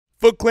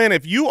Foot Clan,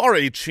 if you are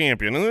a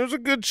champion, and there's a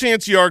good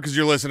chance you are because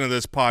you're listening to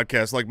this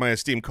podcast like my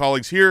esteemed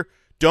colleagues here,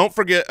 don't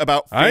forget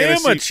about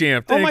fantasy. I am a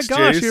champ. Thanks, oh,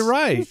 my gosh, Jace. you're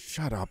right.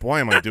 Shut up.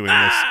 Why am I doing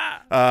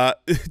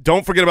this?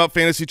 Don't forget about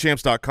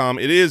fantasychamps.com.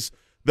 It is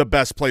the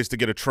best place to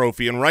get a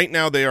trophy, and right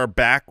now they are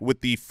back with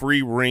the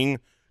free ring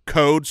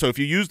code. So if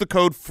you use the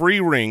code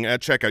FREERING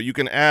at checkout, you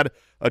can add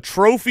a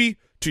trophy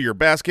to your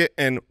basket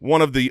and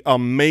one of the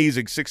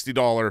amazing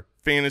 $60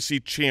 fantasy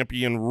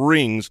champion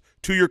rings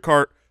to your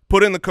cart.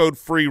 Put in the code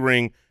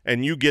FREERING,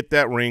 and you get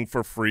that ring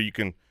for free. You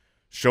can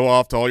show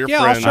off to all your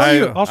friends.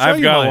 I'll show I've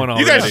you got mine. one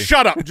already. You guys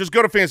shut up. Just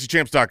go to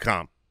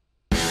fantasychamps.com.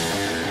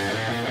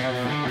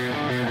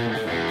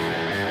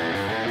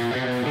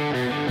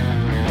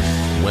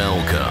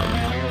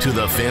 Welcome to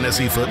the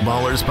Fantasy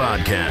Footballers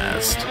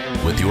Podcast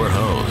with your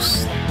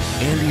hosts,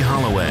 Andy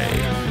Holloway,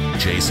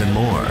 Jason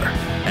Moore,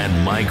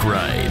 and Mike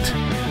Wright.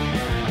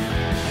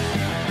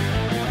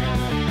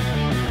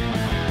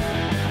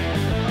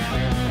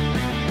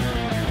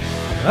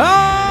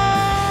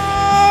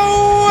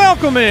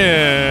 Welcome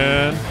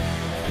in.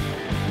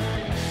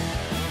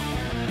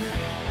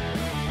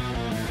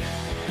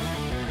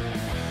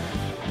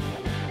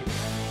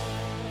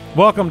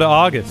 Welcome to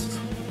August.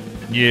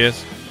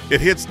 Yes. It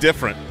hits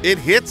different. It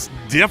hits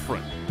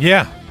different.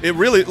 Yeah, It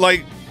really,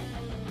 like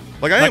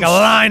I like am a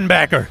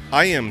linebacker.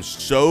 I am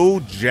so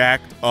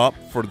jacked up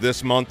for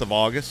this month of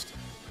August.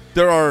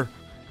 There are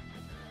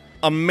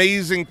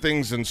amazing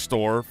things in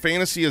store.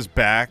 Fantasy is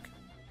back.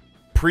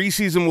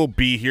 Preseason will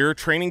be here.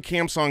 Training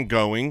camp's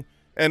ongoing.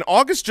 And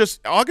August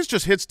just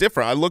hits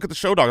different. I look at the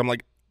show dog. I'm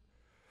like,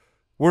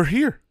 we're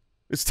here.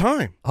 It's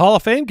time. Hall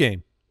of Fame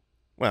game.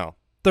 Well,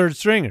 Third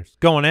stringers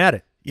going at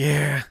it.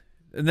 Yeah.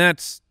 And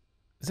is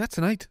that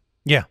tonight?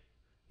 Yeah.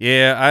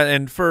 Yeah.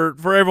 And for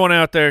everyone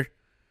out there,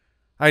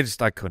 I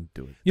couldn't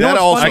do it. You know That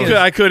what's also- funny is-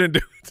 I couldn't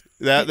do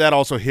it. that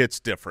also hits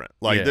different.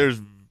 Like Yeah.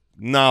 there's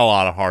not a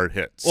lot of hard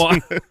hits. Well,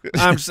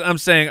 I'm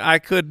saying I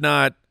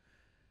couldn't.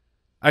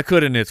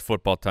 It's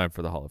football time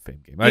for the Hall of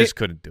Fame game. I just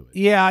couldn't do it.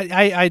 Yeah,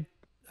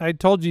 I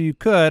told you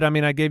could. I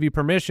mean, I gave you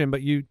permission,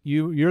 but you're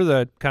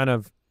the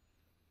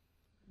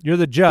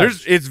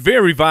judge. It's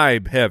very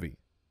vibe heavy.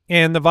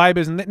 And the vibe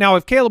isn't now.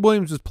 If Caleb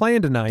Williams was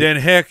playing tonight, Then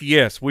heck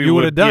yes, we You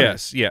would would've done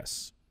yes,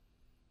 yes.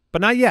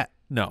 but not yet.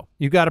 No.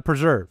 You got to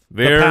preserve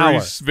the power.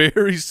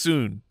 Very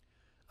soon.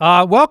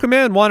 Welcome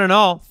in, one and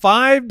all.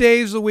 5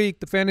 days a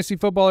week, the fantasy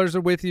footballers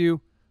are with you.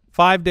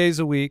 5 days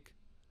a week.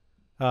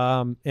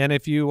 And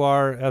if you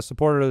are a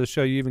supporter of the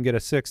show, you even get a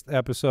 6th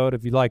episode.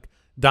 If you like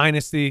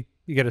Dynasty,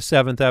 you get a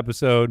 7th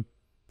episode.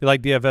 If you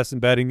like DFS and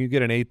betting, you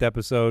get an 8th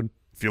episode.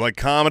 If you like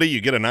comedy, you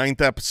get a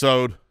 9th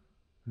episode.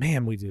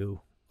 Man, we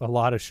do a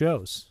lot of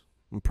shows.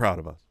 I'm proud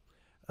of us.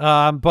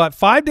 But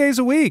 5 days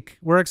a week,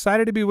 we're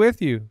excited to be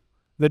with you.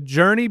 The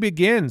journey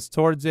begins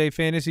towards a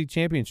fantasy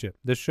championship.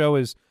 This show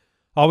has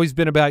always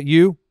been about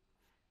you,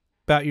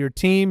 about your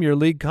team, your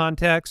league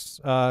context,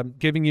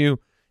 giving you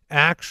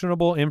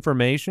actionable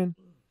information,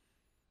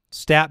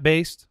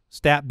 stat-based,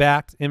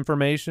 stat-backed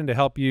information to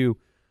help you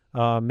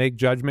make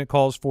judgment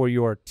calls for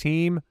your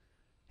team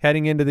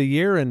heading into the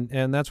year,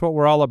 and that's what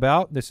we're all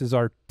about. This is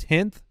our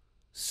 10th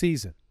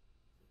season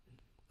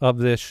of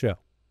this show,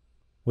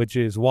 which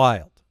is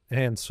wild.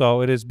 And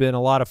so it has been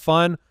a lot of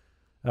fun.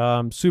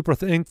 Super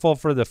thankful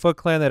for the Foot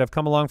Clan that have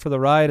come along for the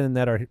ride and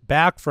that are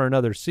back for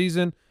another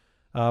season.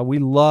 We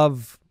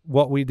love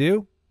what we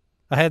do.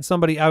 I had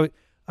somebody I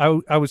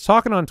was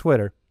talking on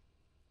Twitter,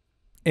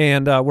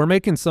 and we're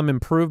making some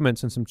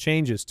improvements and some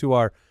changes to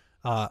our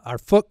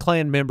Foot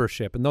Clan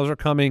membership, and those are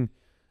coming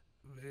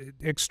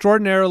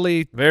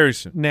extraordinarily Very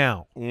soon.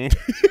 now.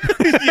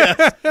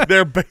 Yes,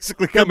 they're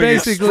basically coming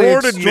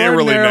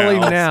extraordinarily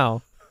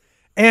now.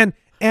 And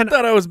I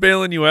thought I was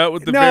bailing you out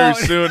with the No. very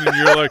soon, and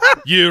you're like,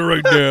 yeah,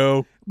 right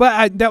now.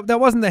 But that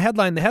wasn't the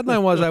headline. The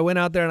headline was I went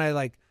out there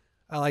and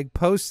I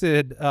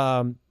posted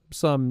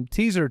some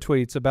teaser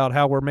tweets about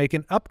how we're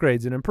making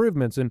upgrades and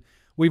improvements, and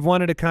we've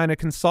wanted to kind of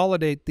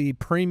consolidate the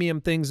premium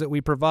things that we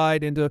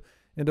provide into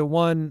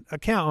one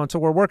account. And so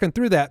we're working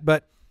through that.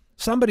 But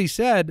somebody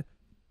said,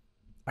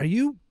 "Are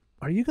you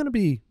going to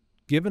be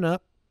giving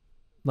up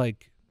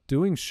like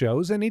doing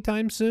shows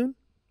anytime soon?"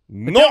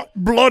 Not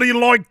bloody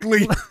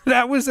likely.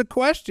 That was the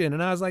question,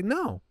 and I was like,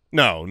 "No,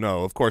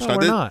 No, of course No,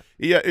 not. we're not.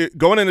 Yeah,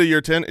 going into year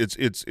 10,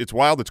 it's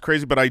wild, it's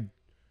crazy, but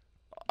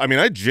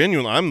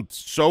I'm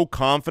so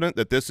confident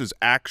that this is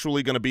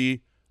actually going to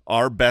be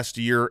our best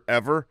year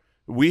ever.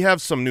 We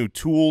have some new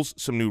tools,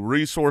 some new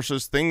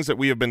resources, things that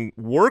we have been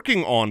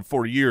working on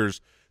for years.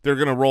 They're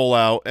going to roll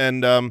out,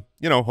 and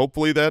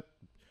hopefully that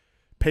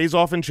pays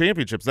off in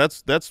championships.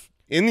 That's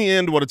in the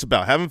end what it's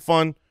about, having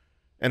fun.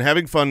 And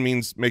having fun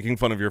means making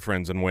fun of your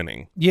friends and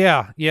winning.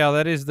 Yeah,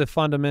 that is the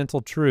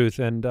fundamental truth.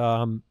 And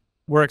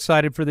we're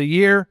excited for the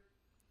year.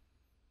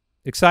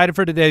 Excited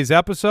for today's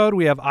episode.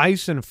 We have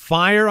ice and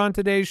fire on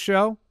today's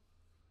show,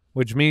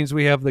 which means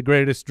we have the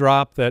greatest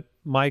drop that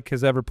Mike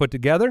has ever put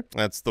together.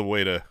 That's the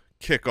way to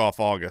kick off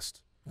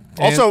August.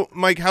 Also,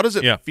 Mike, how does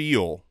it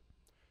feel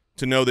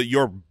to know that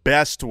your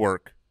best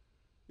work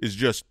is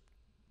just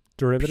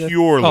Derivative?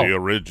 purely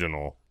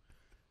original?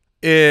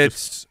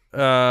 It's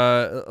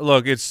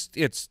look,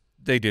 it's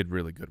they did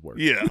really good work.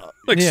 Yeah.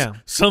 Like Yeah.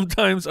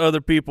 sometimes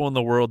other people in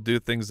the world do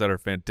things that are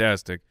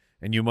fantastic,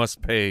 and you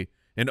must pay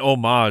an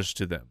homage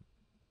to them.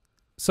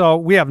 So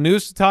we have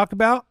news to talk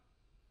about.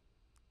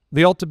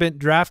 The Ultimate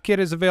Draft Kit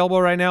is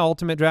available right now,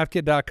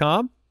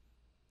 ultimatedraftkit.com.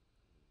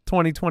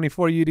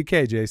 2024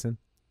 UDK, Jason.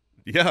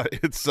 Yeah,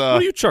 it's What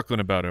are you chuckling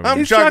about over I'm there?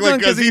 He's chuckling chuckling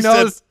because 'cause he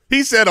knows.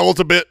 he said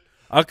ultimate,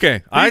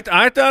 Okay, I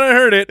thought I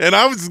heard it. and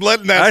I was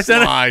letting that I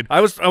said slide. I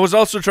was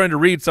also trying to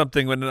read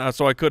something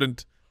so I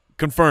couldn't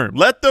confirm.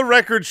 Let the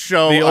record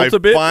show The I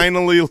ultimate?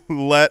 finally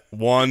let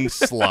one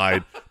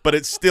slide, but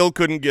it still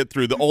couldn't get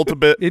through the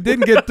ultimate. It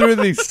didn't get through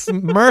the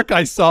smirk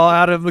I saw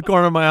out of the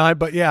corner of my eye,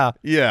 but yeah.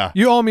 Yeah,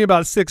 You owe me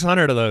about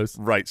 600 of those.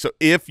 right. So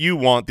if you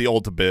want the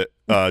ultimate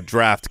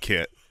draft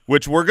kit,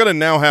 which we're going to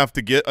now have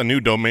to get a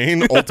new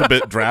domain,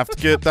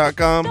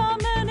 ultimatedraftkit.com.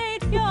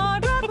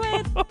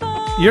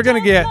 You're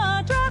going to get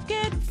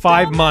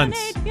 5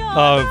 months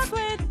of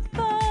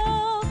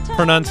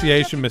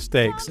pronunciation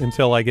mistakes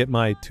until I get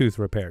my tooth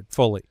repaired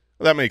fully.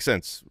 That makes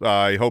sense.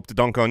 I hope to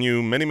dunk on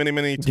you many, many,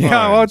 many times.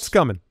 Yeah, well, it's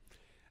coming.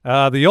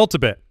 The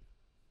ultimate.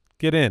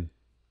 Get in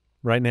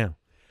right now.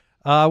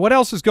 What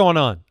else is going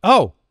on?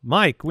 Oh,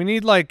 Mike, we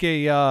need like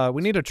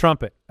we need a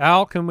trumpet.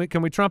 Al, can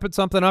we trumpet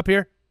something up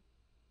here?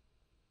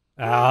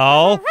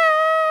 Al.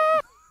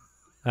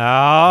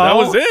 Al. That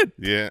was it.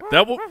 Yeah.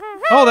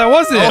 Oh, that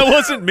was it. That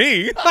wasn't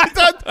me.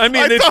 I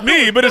mean, it's thought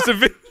me, but it's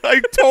a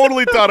I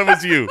totally thought it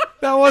was you.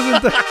 That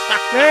wasn't the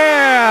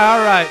Yeah, all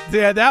right.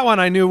 Yeah, that one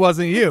I knew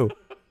wasn't you.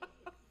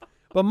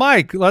 But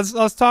Mike,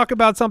 let's talk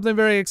about something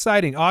very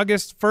exciting.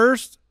 August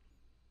 1st.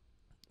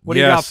 What do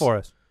you got Yes. for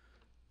us?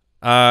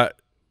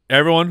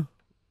 Everyone,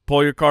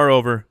 pull your car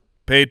over.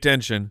 Pay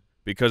attention,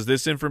 because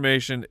this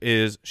information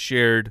is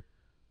shared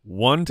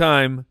one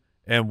time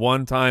and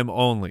one time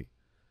only.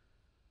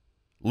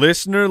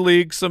 Listener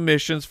League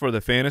submissions for the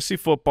fantasy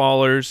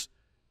footballers,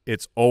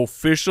 it's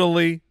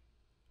officially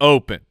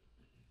open.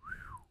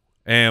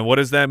 And what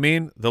does that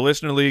mean? The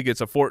Listener League, it's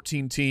a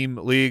 14-team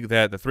league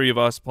that the three of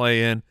us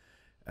play in,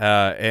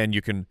 and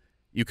you can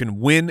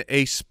win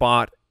a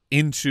spot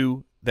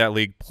into that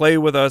league. Play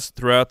with us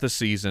throughout the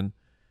season.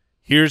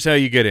 Here's how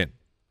you get in.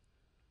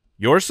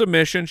 Your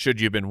submission,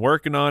 should you've been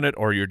working on it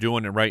or you're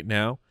doing it right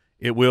now,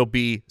 it will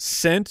be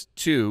sent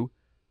to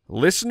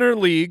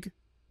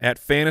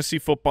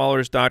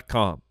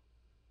listenerleague@fantasyfootballers.com.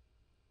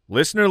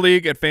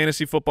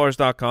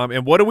 Listenerleague@fantasyfootballers.com.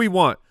 And what do we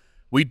want?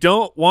 We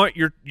don't want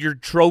your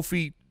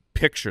trophy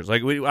pictures.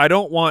 Like I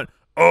don't want,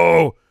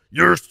 oh,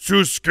 you're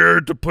too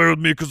scared to play with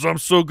me because I'm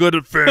so good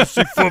at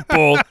fantasy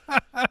football.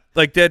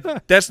 Like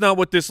that's not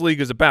what this league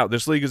is about.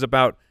 This league is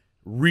about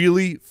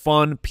really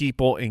fun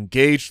people,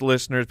 engaged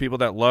listeners, people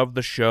that love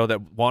the show,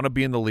 that want to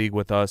be in the league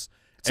with us.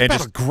 It's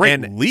about a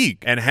great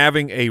league. And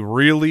having a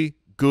really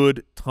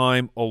good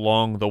time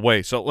along the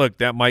way. So, look,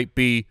 that might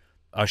be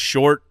a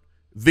short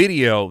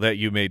video that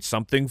you made,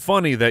 something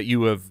funny that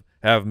you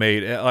have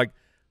made. Like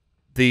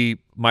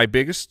my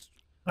biggest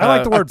I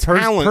like the word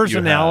talent you have.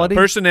 personality.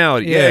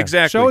 personality. Yeah,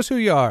 exactly. Show us who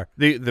you are.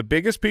 The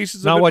biggest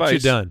pieces Not of what advice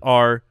you've done.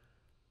 are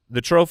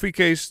the trophy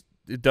case.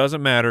 It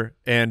doesn't matter,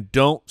 and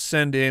don't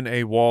send in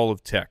a wall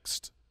of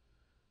text.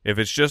 If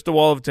it's just a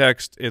wall of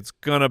text, it's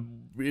gonna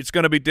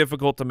be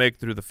difficult to make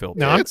through the filter.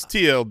 No, It's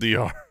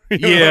TLDR.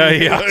 Yeah.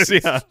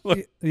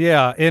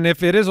 Yeah, and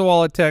if it is a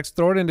wall of text,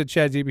 throw it into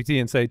ChatGPT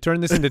and say, turn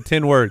this into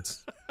 10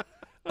 words.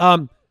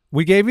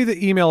 We gave you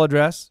the email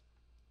address.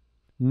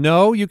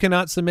 No, you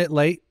cannot submit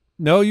late.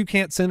 No, you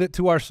can't send it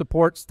to our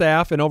support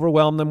staff and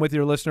overwhelm them with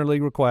your Listener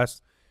League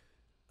request.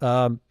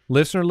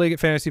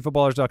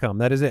 Listenerleague@fantasyfootballers.com.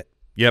 That is it.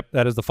 Yep.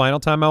 That is the final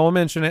time I will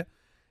mention it.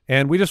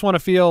 And we just want to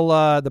feel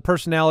the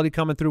personality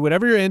coming through.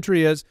 Whatever your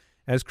entry is,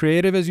 as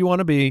creative as you want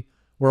to be,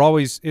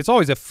 it's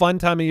always a fun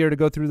time of year to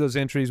go through those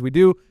entries. We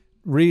do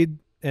read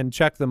and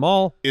check them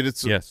all.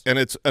 Yes. And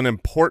it's an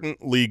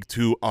important league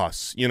to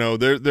us. You know,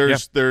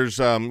 there's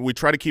we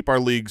try to keep our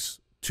leagues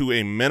to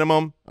a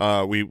minimum.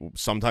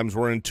 Sometimes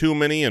we're in too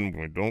many and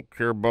we don't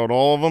care about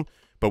all of them,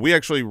 but we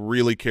actually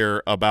really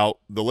care about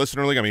the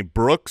Listener League. I mean,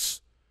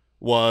 Brooks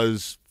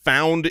was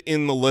found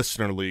in the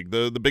Listener League.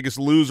 The biggest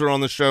loser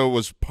on the show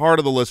was part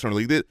of the Listener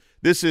League.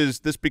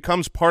 This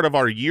becomes part of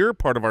our year,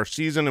 part of our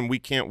season, and we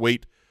can't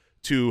wait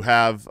to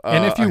have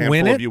and if you a handful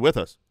win of it, you with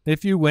us.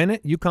 If you win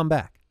it, you come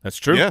back. That's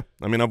true. Yeah,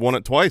 I mean, I've won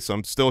it twice.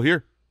 I'm still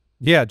here.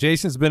 Yeah,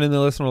 Jason's been in the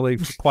Listener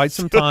League for quite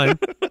some time.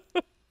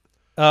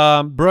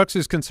 Brooks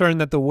is concerned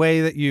that the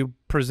way that you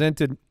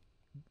presented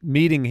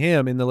meeting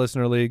him in the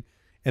Listener League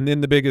and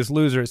then the biggest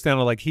loser, it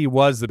sounded like he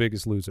was the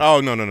biggest loser.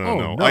 Oh, no. no,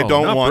 I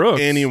don't not want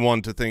Brooks.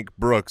 anyone to think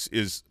Brooks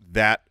is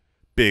that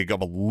big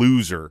of a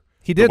loser.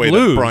 He did the way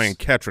lose. That Brian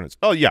Ketron is.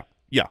 Oh, yeah.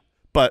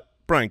 But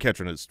Brian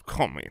Ketron is,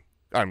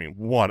 I mean,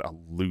 what a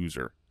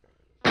loser.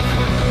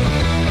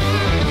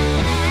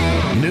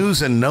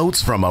 News and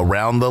notes from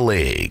around the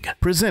league.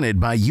 Presented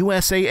by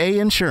USAA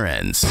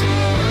Insurance.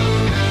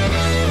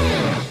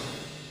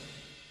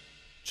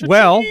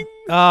 Well,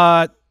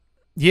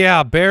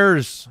 yeah,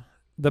 Bears.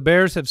 The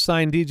Bears have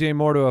signed DJ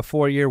Moore to a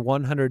 4-year,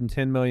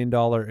 $110 million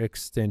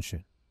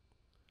extension.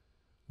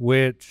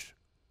 which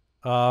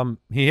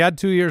he had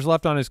 2 years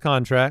left on his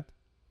contract.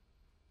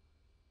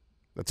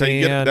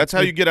 That's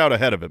how you get out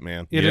ahead of it,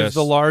 man. It is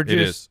the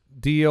largest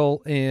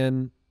deal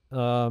in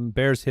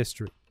Bears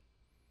history.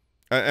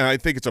 And I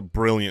think it's a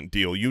brilliant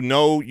deal. You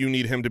know you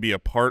need him to be a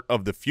part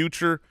of the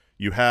future.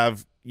 You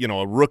have,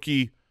 a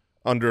rookie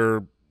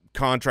under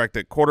contract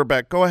at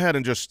quarterback. Go ahead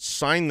and just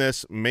sign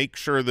this. Make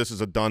sure this is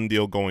a done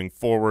deal going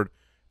forward.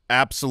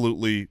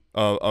 Absolutely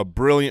a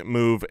brilliant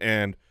move.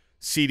 And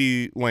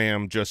CeeDee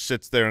Lamb just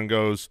sits there and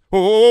goes,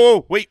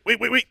 whoa, wait,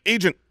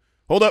 agent,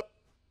 hold up.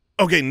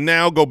 Okay,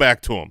 now go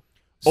back to him.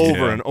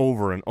 Over and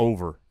over and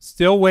over.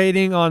 Still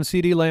waiting on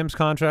CeeDee Lamb's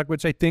contract,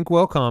 which I think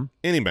will come.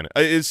 Any minute.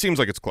 It seems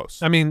like it's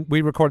close. I mean,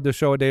 we recorded the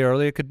show a day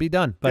early. It could be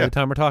done by the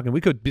time we're talking. We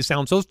could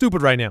sound so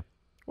stupid right now.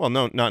 Well,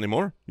 no, not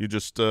anymore. You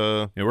just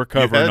we're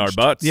covering our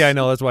butts. Yeah, I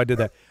know. That's why I did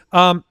that.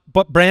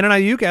 But Brandon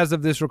Ayuk, as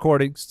of this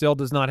recording, still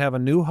does not have a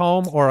new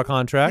home or a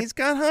contract. He's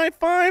got high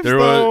fives,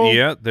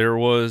 There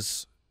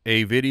was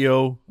a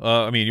video.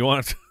 You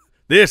want to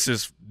 – this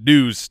is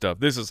news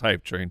stuff. This is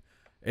hype train.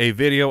 A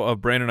video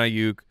of Brandon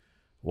Ayuk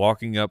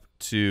walking up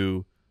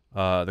to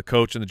the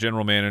coach and the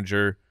general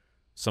manager.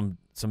 Some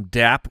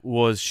dap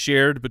was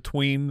shared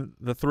between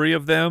the three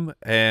of them,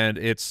 and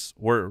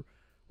we're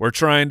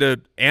trying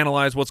to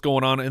analyze what's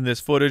going on in this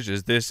footage.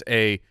 Is this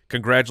a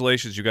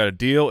congratulations, you got a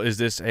deal? Is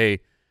this a,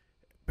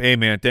 hey,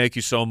 man, thank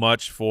you so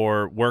much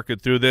for working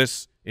through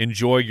this.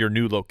 Enjoy your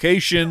new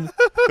location.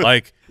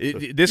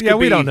 This could be,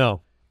 we don't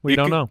know. We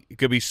don't know. It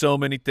could be so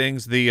many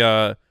things.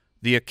 The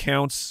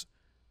accounts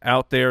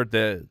out there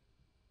that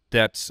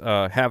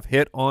have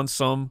hit on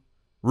some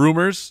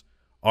rumors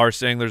are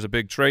saying there's a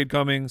big trade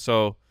coming.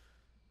 So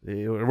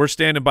we're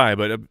standing by,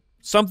 but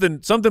something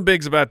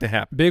big's about to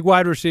happen. Big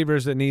wide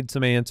receivers that need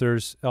some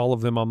answers, all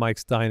of them on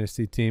Mike's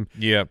dynasty team.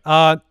 Yeah.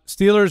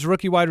 Steelers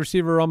rookie wide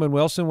receiver Roman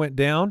Wilson went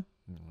down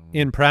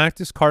in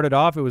practice, carted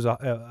off. It was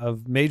a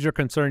major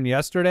concern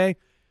yesterday.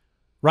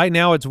 Right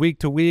now it's week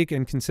to week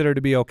and considered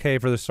to be okay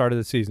for the start of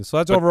the season. So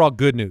that's overall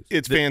good news.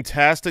 It's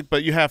fantastic,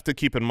 but you have to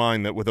keep in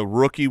mind that with a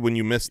rookie, when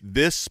you miss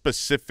this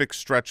specific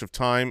stretch of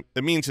time,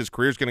 it means his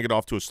career is going to get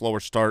off to a slower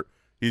start.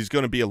 He's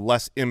going to be a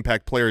less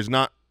impact player.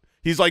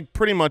 He's like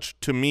pretty much,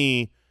 to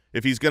me,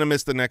 if he's going to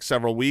miss the next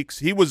several weeks,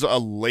 he was a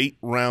late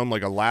round,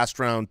 like a last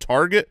round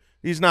target.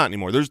 He's not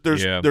anymore.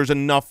 There's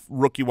enough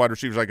rookie wide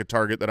receivers I could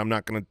target that I'm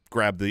not going to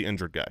grab the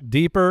injured guy.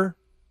 Deeper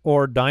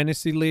or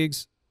dynasty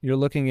leagues, you're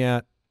looking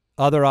at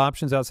other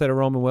options outside of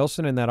Roman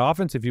Wilson in that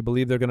offense. If you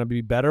believe they're going to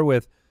be better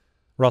with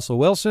Russell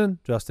Wilson,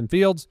 Justin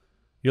Fields,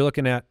 you're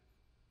looking at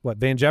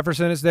Van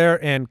Jefferson is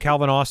there and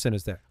Calvin Austin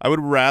is there. I would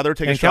rather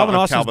take a shot Calvin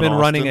on Austin's Calvin been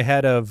Austin. running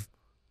ahead of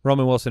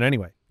Roman Wilson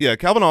anyway. Yeah,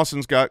 Calvin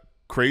Austin's got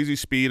crazy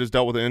speed, has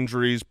dealt with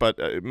injuries, but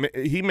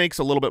he makes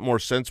a little bit more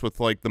sense with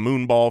like the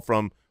moon ball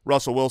from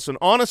Russell Wilson.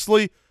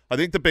 Honestly, I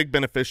think the big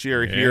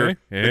beneficiary here,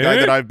 the guy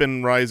that I've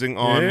been rising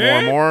on more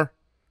and more,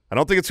 I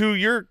don't think it's who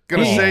you're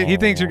going to say. He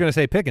thinks you're going to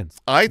say Pickens.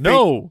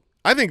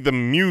 I think the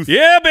Muth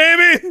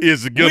baby,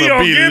 is going to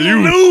be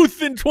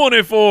Luth in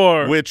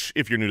 24. Which,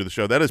 if you're new to the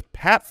show, that is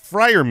Pat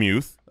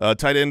Freiermuth,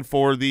 tight end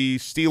for the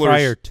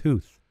Steelers.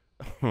 Freiertooth.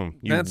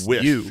 That's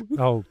wish. you.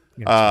 Oh,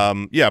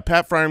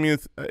 Pat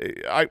Freiermuth,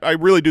 I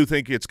really do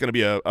think it's going to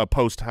be a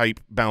post-hype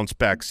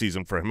bounce-back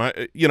season for him.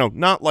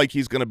 Not like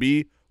he's going to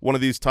be one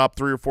of these top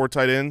 3 or 4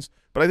 tight ends,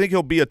 but I think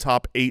he'll be a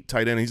top 8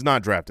 tight end. He's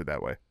not drafted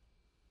that way.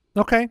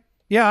 Okay.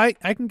 Yeah, I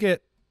can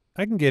get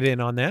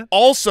in on that.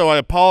 Also, I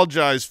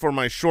apologize for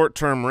my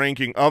short-term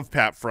ranking of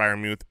Pat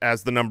Freiermuth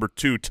as the number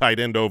 2 tight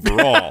end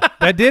overall.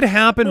 That did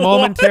happen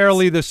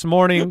momentarily this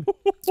morning.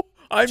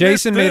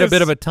 Jason made a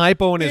bit of a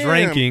typo in his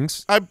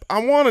rankings. I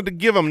wanted to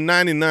give him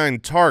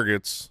 99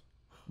 targets,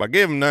 but I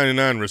gave him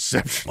 99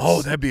 receptions.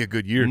 Oh, that'd be a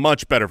good year.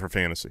 Much better for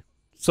fantasy.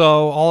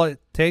 So all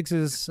it takes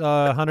is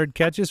 100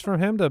 catches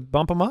from him to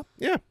bump him up?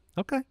 Yeah.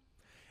 Okay.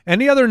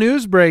 Any other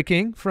news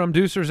breaking from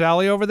Deucer's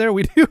Alley over there?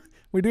 We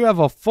do have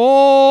a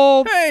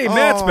full. Hey,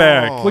 Matt's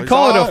back. We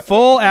call it a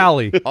full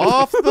alley.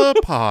 Off the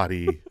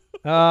potty.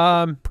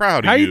 Proud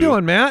of you. How you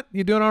doing, Matt?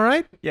 You doing all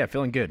right? Yeah,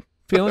 feeling good.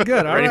 Feeling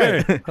good. All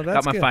right. Well,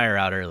 Got my fire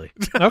out early.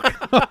 Okay.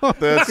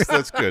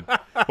 That's good.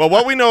 Well,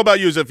 what we know about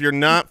you is if you're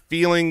not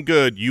feeling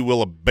good, you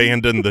will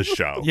abandon the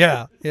show.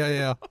 Yeah.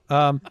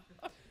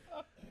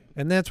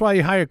 And that's why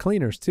you hire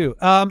cleaners, too.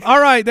 All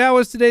right. That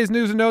was today's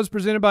news and notes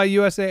presented by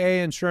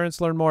USAA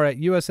Insurance. Learn more at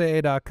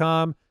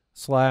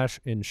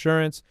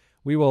usaa.com/insurance.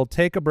 We will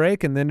take a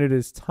break, and then it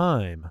is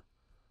time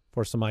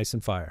for some ice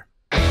and fire.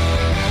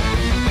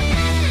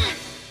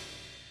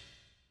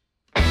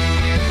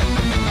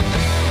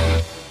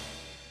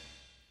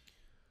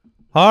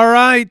 All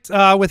right.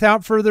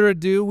 Without further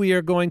ado, we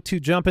are going to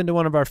jump into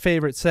one of our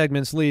favorite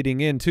segments leading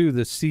into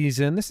the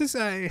season. This is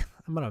it's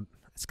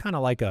kind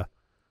of like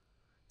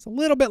it's a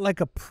little bit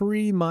like a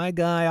pre-My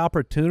Guy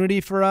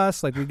opportunity for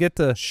us. Like we get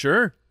to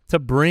to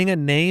bring a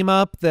name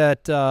up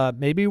that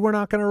maybe we're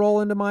not going to roll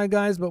into My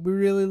Guys, but we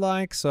really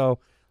like. So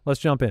let's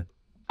jump in.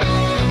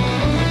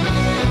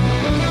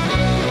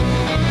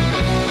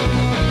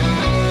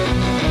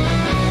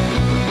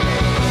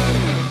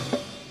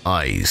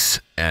 ice,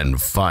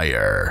 and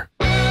fire.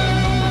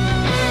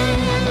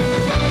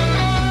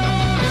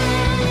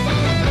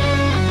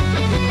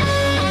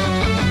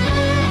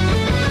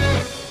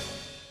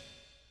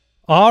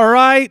 All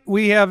right,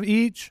 we have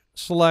each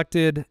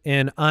selected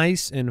an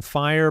ice and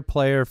fire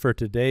player for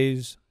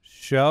today's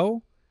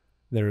show.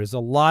 There is a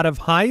lot of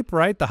hype,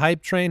 right? The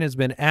hype train has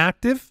been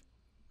active,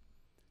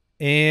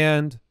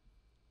 and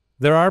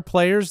there are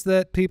players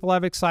that people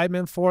have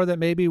excitement for that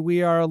maybe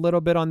we are a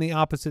little bit on the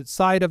opposite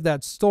side of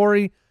that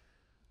story.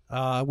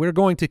 We're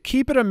going to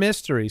keep it a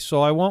mystery,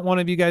 so I want one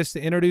of you guys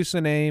to introduce a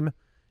name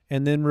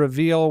and then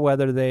reveal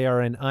whether they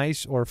are an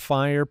ice or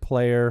fire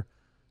player.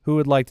 Who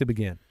would like to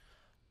begin?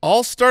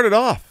 I'll start it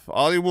off.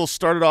 I will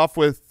start it off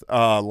with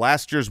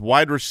last year's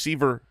wide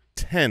receiver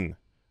 10,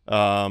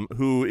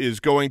 who is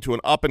going to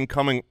an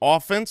up-and-coming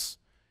offense,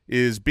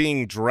 is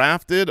being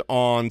drafted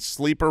on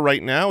Sleeper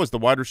right now as the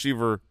wide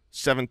receiver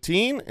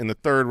 17 in the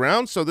 3rd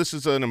round. So this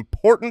is an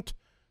important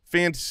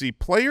fantasy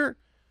player,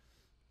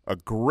 a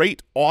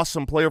great,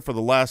 awesome player for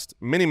the last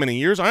many, many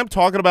years. I'm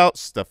talking about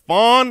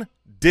Stefon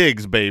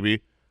Diggs,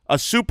 baby, a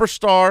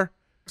superstar.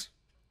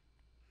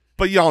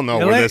 But y'all know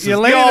where this is.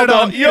 Y'all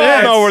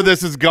know where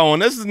this is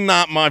going. This is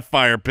not my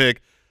fire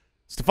pick.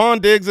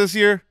 Stefon Diggs this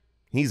year,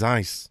 he's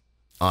ice.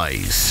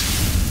 Ice.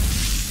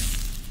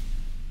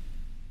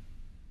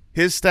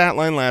 His stat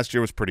line last year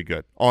was pretty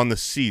good on the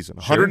season.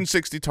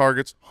 160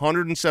 targets,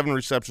 107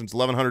 receptions,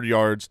 1,100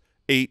 yards,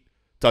 8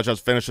 touchdowns,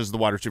 finishes the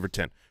wide receiver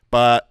 10.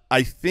 But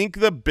I think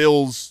the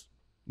Bills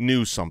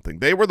knew something.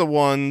 They were the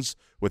ones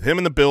with him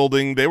in the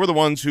building. They were the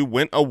ones who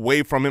went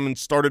away from him and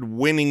started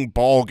winning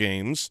ball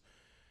games.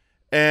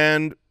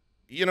 And,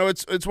 you know,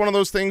 it's one of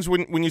those things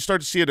when you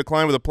start to see a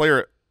decline with a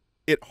player,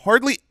 it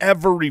hardly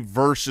ever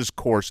reverses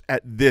course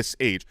at this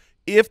age.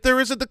 If there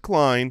is a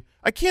decline,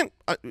 I can't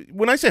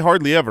when I say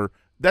hardly ever,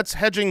 that's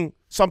hedging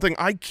something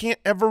I can't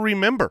ever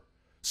remember.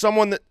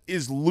 Someone that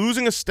is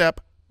losing a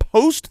step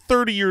post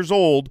 30 years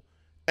old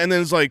and then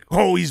is like,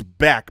 oh, he's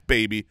back,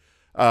 baby.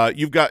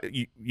 You've got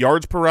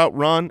yards per route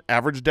run,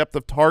 average depth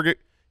of target,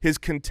 his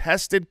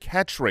contested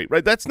catch rate,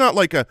 right? That's not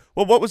like a,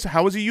 well,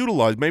 how was he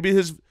utilized? Maybe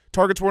his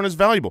targets weren't as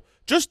valuable.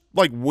 Just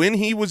like when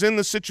he was in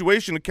the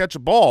situation to catch a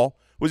ball,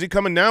 was he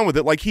coming down with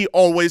it like he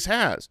always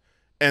has?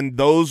 And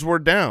those were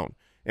down.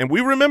 And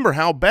we remember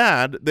how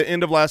bad the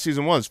end of last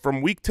season was.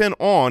 From week 10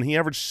 on, he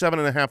averaged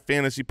 7.5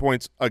 fantasy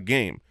points a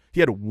game.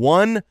 He had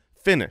one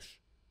finish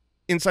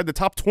inside the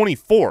top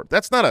 24.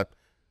 It's not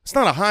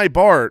a high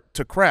bar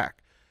to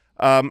crack.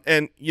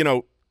 And you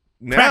know,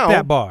 now crack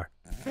that bar.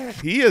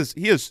 He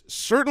is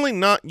certainly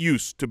not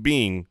used to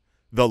being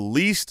the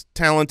least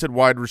talented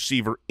wide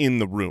receiver in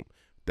the room.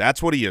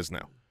 That's what he is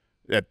now.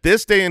 At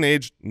this day and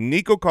age,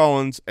 Nico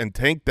Collins and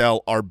Tank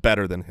Dell are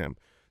better than him.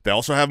 They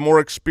also have more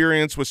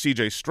experience with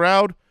C.J.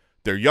 Stroud.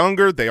 They're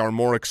younger. They are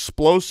more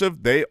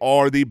explosive. They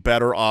are the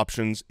better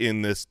options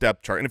in this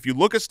depth chart. And if you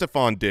look at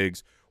Stefon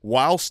Diggs,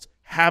 whilst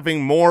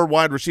having more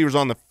wide receivers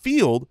on the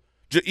field,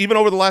 even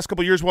over the last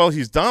couple of years while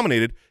he's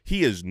dominated,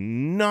 he is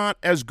not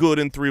as good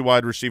in 3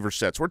 wide receiver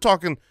sets. We're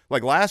talking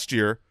like last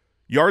year,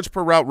 yards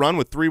per route run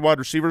with 3 wide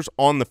receivers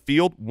on the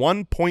field,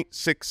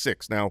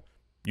 1.66. Now,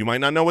 you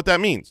might not know what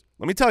that means.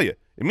 Let me tell you.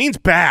 It means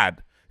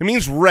bad. It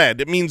means red.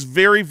 It means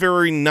very,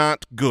 very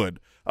not good.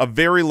 A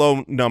very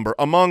low number.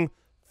 Among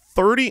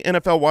 30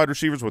 NFL wide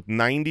receivers with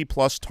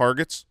 90-plus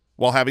targets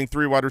while having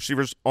 3 wide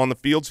receivers on the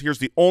fields, here's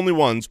the only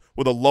ones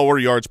with a lower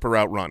yards per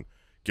route run.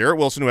 Garrett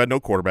Wilson, who had no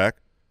quarterback,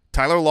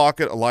 Tyler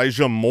Lockett,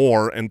 Elijah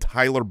Moore, and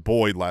Tyler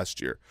Boyd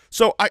last year.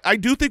 So I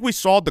do think we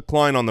saw a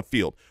decline on the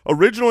field.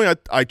 Originally,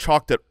 I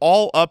chalked it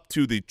all up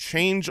to the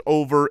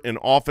changeover in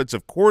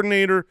offensive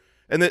coordinator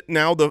and that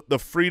now the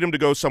freedom to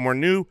go somewhere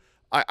new.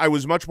 I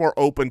was much more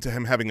open to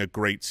him having a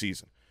great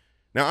season.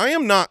 Now,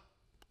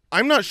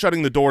 I'm not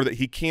shutting the door that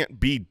he can't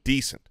be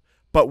decent,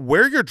 but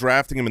where you're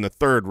drafting him in the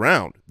 3rd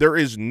round, there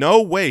is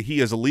no way he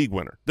is a league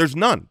winner. There's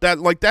none. That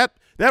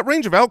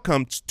range of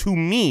outcomes to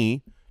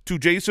me, to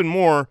Jason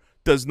Moore,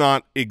 does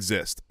not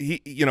exist.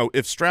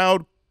 If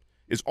Stroud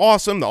is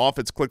awesome, the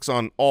offense clicks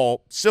on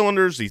all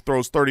cylinders, he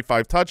throws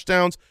 35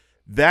 touchdowns,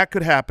 that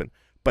could happen.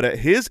 But at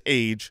his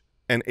age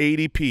and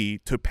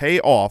ADP to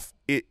pay off,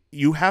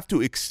 you have to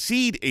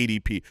exceed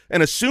ADP.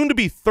 And a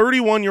soon-to-be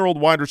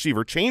 31-year-old wide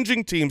receiver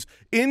changing teams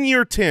in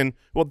year 10,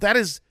 well, that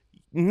is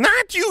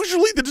not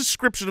usually the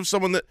description of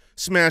someone that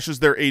smashes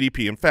their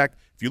ADP. In fact,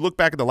 if you look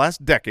back at the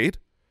last decade,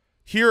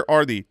 here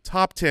are the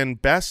top 10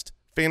 best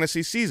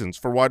fantasy seasons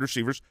for wide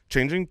receivers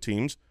changing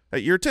teams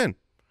at year 10.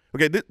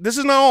 Okay, this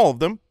is not all of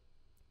them.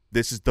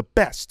 This is the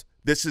best.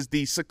 This is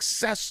the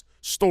success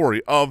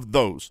story of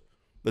those.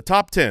 The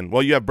top 10,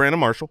 well, you have Brandon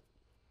Marshall.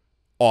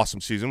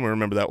 Awesome season. We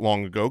remember that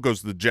long ago.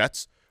 Goes to the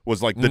Jets.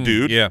 Was like the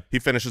dude. Yeah. He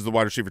finishes the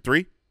wide receiver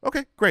 3.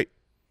 Okay, great.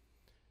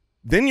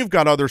 Then you've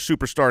got other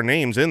superstar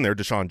names in there.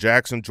 Deshaun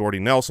Jackson, Jordy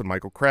Nelson,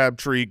 Michael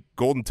Crabtree,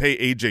 Golden Tate,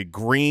 A.J.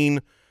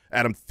 Green,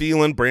 Adam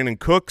Thielen, Brandon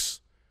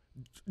Cooks.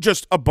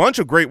 Just a bunch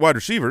of great wide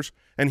receivers.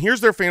 And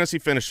here's their fantasy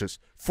finishes: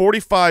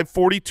 45,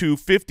 42,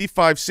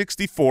 55,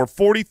 64,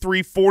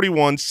 43,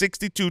 41,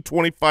 62,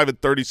 25,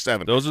 and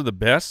 37. Those are the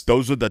best?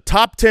 Those are the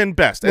top 10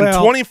 best. And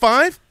Well,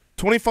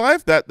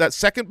 25, that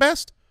second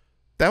best,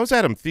 that was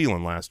Adam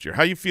Thielen last year.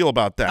 How you feel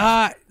about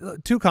that?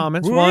 Two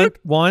comments. What?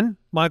 One,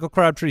 Michael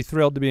Crabtree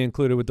thrilled to be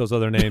included with those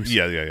other names.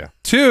 Yeah.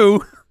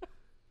 Two,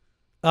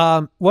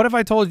 what if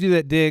I told you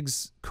that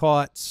Diggs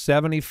caught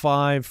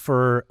 75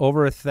 for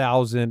over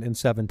 1,000 and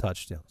 7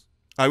 touchdowns?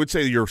 I would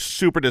say you're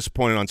super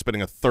disappointed on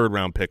spending a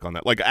third-round pick on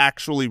that. Like,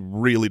 actually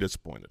really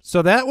disappointed.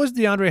 So that was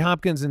DeAndre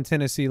Hopkins in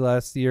Tennessee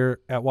last year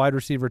at wide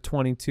receiver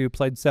 22,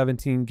 played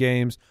 17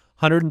 games,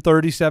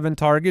 137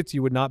 targets.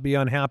 You would not be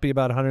unhappy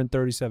about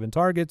 137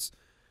 targets,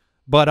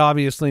 but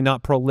obviously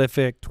not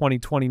prolific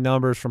 2020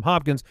 numbers from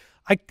Hopkins.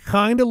 I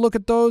kind of look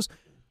at those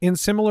in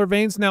similar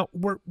veins. Now,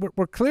 we're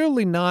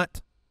clearly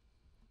not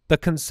the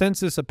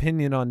consensus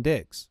opinion on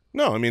Diggs.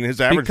 No, I mean, his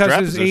average because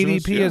draft his position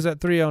ADP is at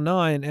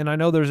 309, and I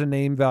know there's a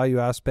name value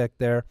aspect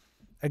there.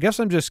 I guess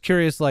I'm just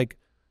curious, like,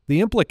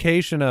 the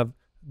implication of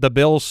the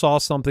Bills saw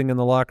something in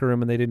the locker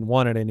room and they didn't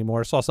want it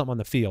anymore, saw something on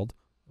the field,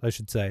 I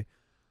should say,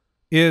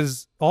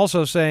 is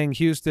also saying,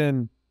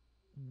 Houston,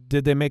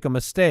 did they make a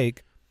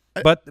mistake?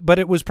 But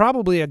it was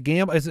probably a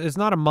gamble. It's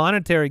not a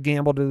monetary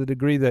gamble to the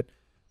degree that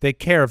they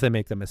care if they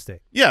make the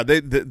mistake. Yeah,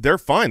 they're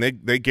fine.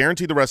 They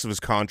guaranteed the rest of his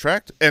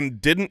contract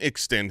and didn't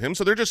extend him.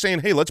 So they're just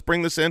saying, hey, let's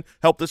bring this in,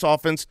 help this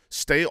offense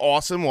stay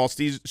awesome while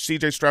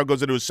C.J. Stroud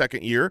goes into his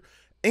second year.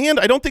 And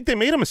I don't think they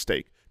made a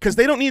mistake because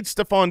they don't need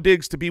Stefon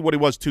Diggs to be what he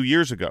was 2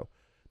 years ago.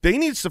 They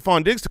need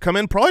Stefon Diggs to come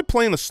in, probably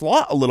play in the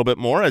slot a little bit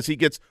more as he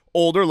gets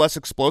older, less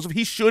explosive.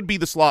 He should be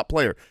the slot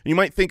player. You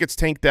might think it's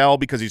Tank Dell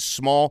because he's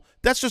small.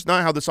 That's just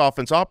not how this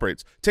offense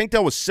operates. Tank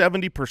Dell was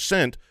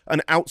 70%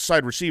 an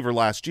outside receiver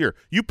last year.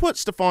 You put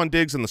Stefon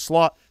Diggs in the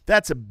slot,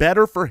 that's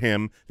better for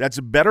him.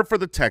 That's better for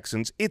the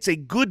Texans. It's a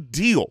good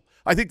deal.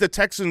 I think the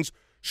Texans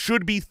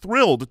should be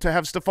thrilled to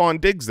have Stefon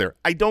Diggs there.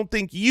 I don't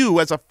think you,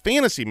 as a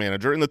fantasy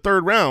manager in the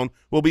third round,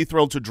 will be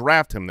thrilled to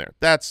draft him there.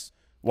 That's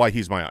why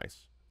he's my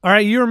ice. All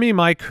right, you or me,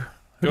 Mike?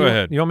 Go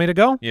ahead. You want me to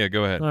go? Yeah,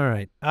 go ahead. All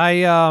right.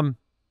 I'm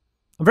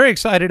very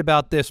excited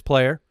about this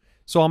player,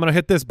 so I'm going to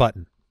hit this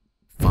button.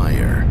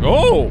 Fire.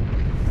 Oh,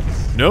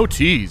 no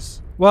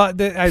tease. Well,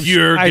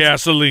 Pure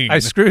gasoline. I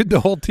screwed the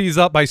whole tease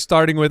up by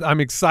starting with I'm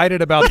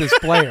excited about this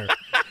player.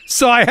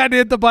 So I had to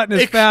hit the button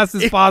as fast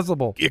as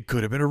possible. It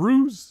could have been a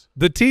ruse.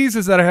 The tease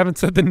is that I haven't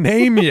said the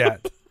name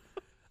yet.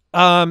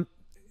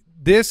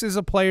 This is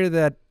a player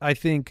that I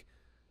think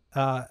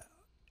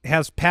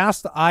has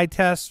passed the eye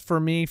test for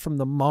me from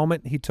the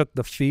moment he took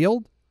the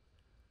field.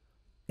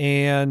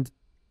 And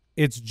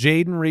it's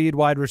Jayden Reed,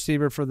 wide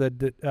receiver for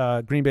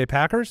the Green Bay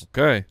Packers.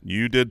 Okay.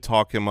 You did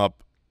talk him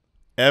up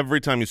every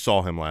time you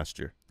saw him last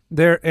year.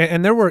 There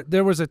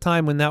was a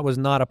time when that was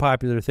not a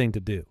popular thing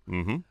to do.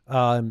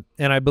 Mm-hmm.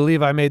 And I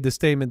believe I made the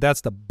statement that's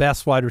the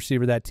best wide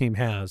receiver that team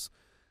has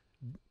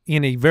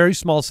in a very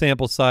small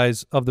sample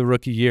size of the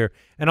rookie year.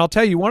 And I'll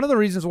tell you, one of the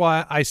reasons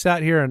why I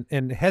sat here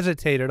and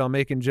hesitated on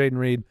making Jayden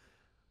Reed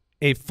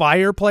a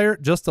fire player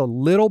just a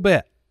little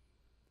bit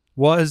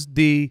was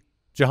the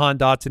Jahan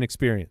Dotson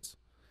experience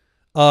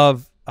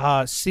of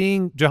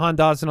seeing Jahan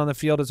Dotson on the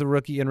field as a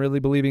rookie and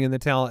really believing in the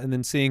talent, and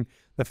then seeing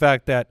the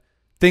fact that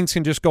things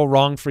can just go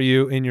wrong for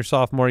you in your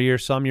sophomore year,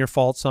 some your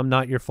fault, some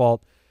not your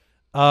fault.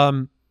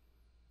 Jayden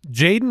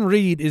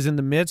Reed is in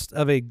the midst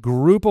of a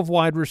group of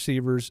wide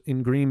receivers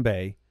in Green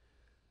Bay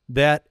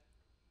that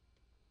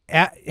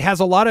has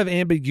a lot of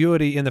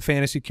ambiguity in the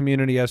fantasy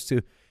community as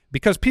to –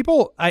 because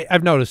people,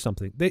 I've noticed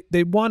something.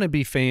 They want to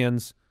be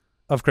fans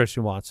of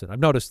Christian Watson. I've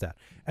noticed that.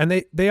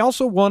 And they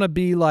also want to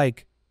be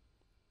like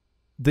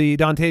the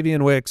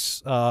Dontavian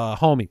Wicks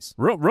homies.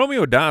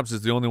 Romeo Doubs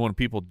is the only one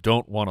people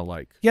don't want to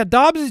like. Yeah,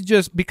 Dobbs is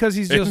just because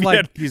he's just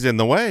like – he's in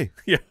the way.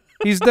 Yeah.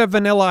 he's the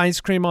vanilla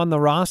ice cream on the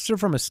roster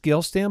from a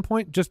skill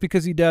standpoint just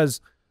because he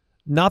does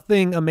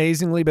nothing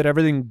amazingly but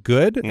everything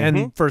good. Mm-hmm.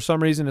 And for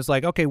some reason it's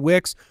like, okay,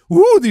 Wicks,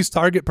 woo, these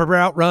target per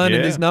route run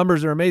and Yeah. his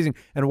numbers are amazing.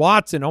 And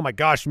Watson, oh my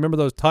gosh, remember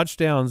those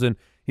touchdowns, and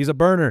he's a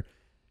burner.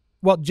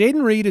 Well,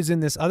 Jayden Reed is in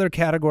this other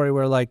category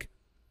where, like,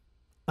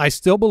 I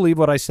still believe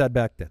what I said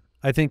back then.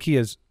 I think he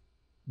is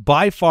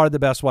by far the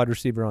best wide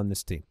receiver on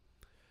this team.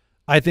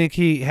 I think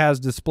he has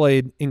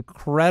displayed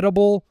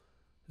incredible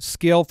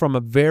skill from a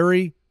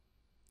very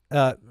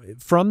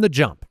from the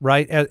jump,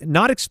 right?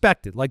 Not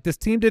expected. Like, this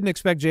team didn't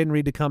expect Jayden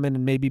Reed to come in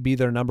and maybe be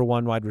their number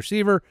one wide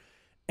receiver,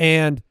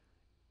 and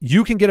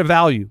you can get a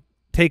value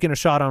taking a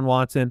shot on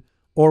Watson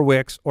or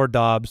Wicks or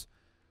Dobbs.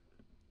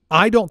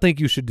 I don't think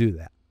you should do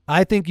that.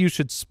 I think you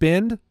should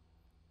spend up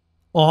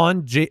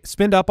on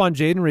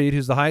Jayden Reed,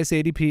 who's the highest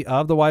ADP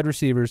of the wide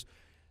receivers,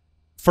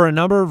 for a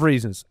number of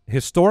reasons.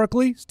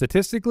 Historically,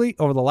 statistically,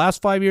 over the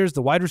last 5 years,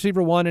 the wide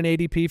receiver one in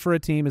ADP for a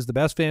team is the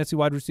best fantasy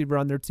wide receiver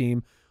on their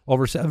team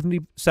over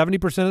 70%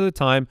 of the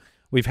time.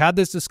 We've had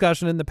this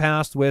discussion in the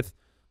past with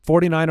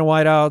 49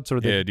 wideouts or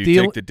the do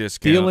you take the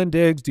discount? Thielen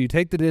Diggs. Do you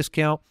take the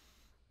discount?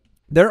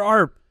 There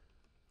are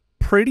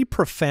pretty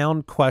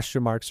profound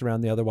question marks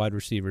around the other wide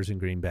receivers in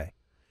Green Bay.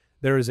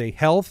 There is a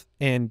health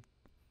and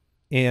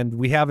and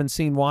we haven't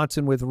seen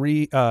Watson with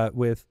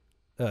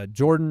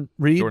Jordan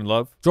Reed. Jordan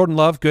Love. Jordan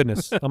Love.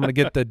 Goodness, I'm gonna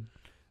get the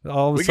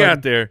all of a We sudden,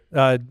 got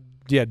there.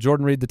 Yeah,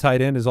 Jordan Reed, the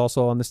tight end, is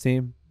also on this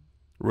team.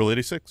 Rule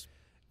 86.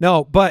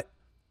 No, but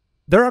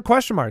there are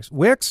question marks.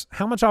 Wicks,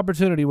 how much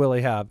opportunity will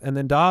he have? And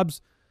then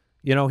Dobbs,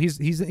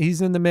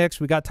 he's in the mix.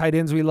 We got tight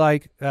ends we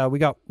like. We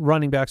got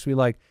running backs we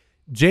like.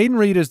 Jayden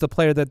Reed is the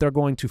player that they're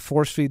going to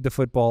force feed the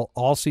football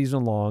all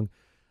season long.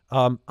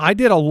 I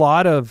did a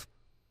lot of,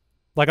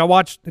 I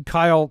watched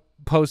Kyle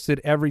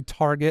posted every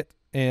target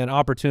and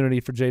opportunity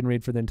for Jayden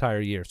Reed for the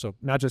entire year. So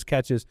not just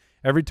catches,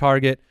 every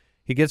target.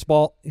 He gets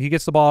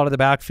the ball out of the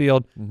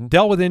backfield.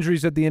 Dealt with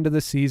injuries at the end of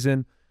the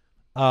season.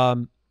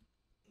 Jayden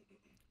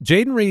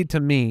Reed, to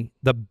me,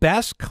 the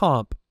best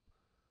comp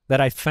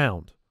that I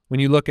found when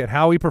you look at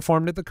how he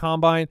performed at the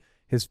combine,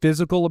 his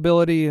physical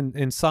ability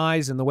and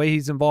size, and the way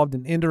he's involved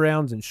in end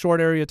arounds and short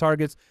area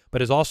targets,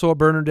 but is also a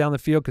burner down the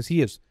field because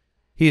he is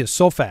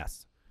so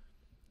fast.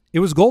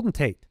 It was Golden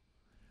Tate.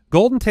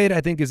 Golden Tate,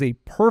 I think, is a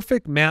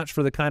perfect match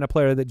for the kind of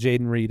player that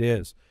Jayden Reed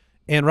is.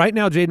 And right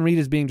now, Jayden Reed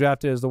is being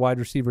drafted as the wide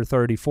receiver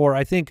 34.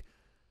 I think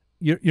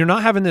you're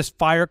not having this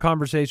fire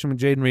conversation with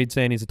Jayden Reed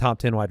saying he's a top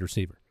 10 wide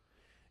receiver.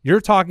 You're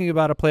talking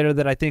about a player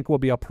that I think will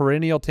be a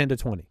perennial 10 to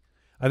 20.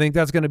 I think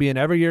that's going to be an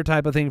every year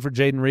type of thing for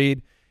Jayden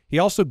Reed. He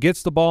also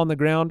gets the ball on the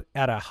ground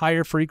at a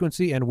higher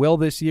frequency and will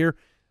this year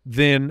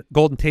than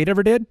Golden Tate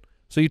ever did.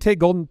 So you take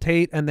Golden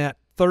Tate and that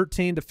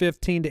 13 to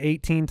 15 to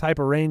 18 type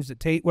of range that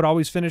Tate would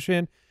always finish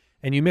in,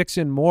 and you mix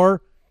in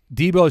more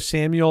Deebo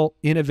Samuel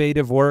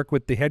innovative work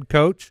with the head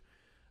coach.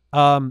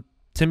 To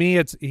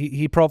me,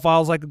 he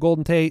profiles like a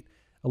Golden Tate.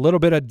 A little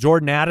bit of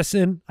Jordan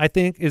Addison, I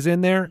think, is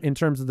in there in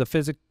terms of the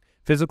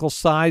physical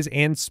size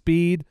and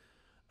speed.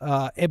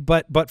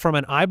 But from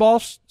an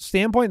eyeball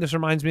standpoint, this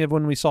reminds me of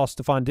when we saw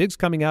Stefon Diggs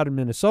coming out in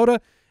Minnesota,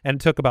 and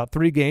it took about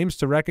 3 games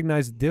to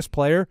recognize that this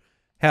player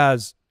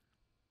has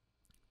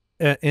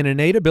an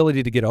innate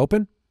ability to get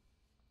open,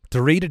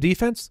 to read a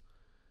defense,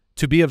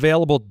 to be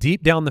available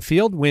deep down the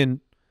field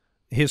when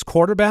his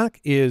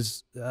quarterback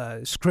is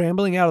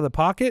scrambling out of the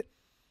pocket.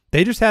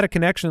 They just had a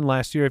connection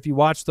last year. If you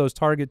watch those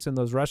targets and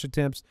those rush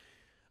attempts,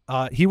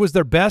 he was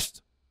their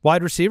best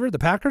wide receiver, the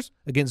Packers,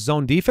 against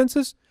zone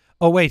defenses.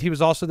 Oh, wait, he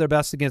was also their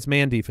best against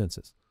man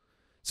defenses.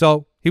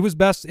 So he was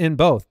best in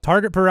both.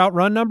 Target per out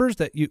run numbers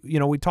that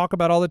we talk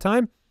about all the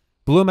time,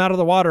 blew him out of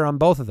the water on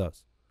both of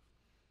those.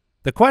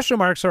 The question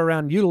marks are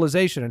around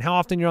utilization and how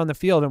often you're on the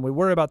field, and we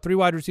worry about 3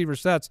 wide receiver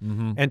sets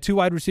and 2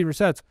 wide receiver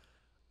sets.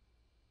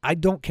 I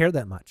don't care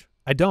that much.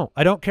 I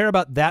don't care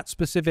about that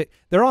specific.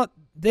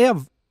 They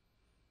have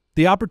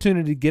the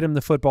opportunity to get him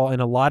the football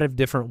in a lot of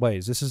different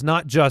ways. This is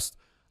not just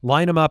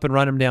line him up and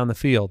run him down the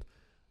field.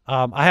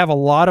 I have a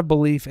lot of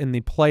belief in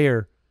the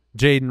player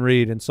Jayden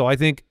Reed, and so I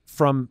think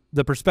from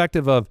the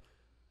perspective of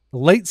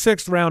late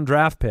 6th round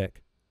draft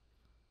pick,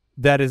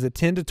 that is a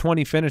 10 to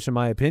 20 finish in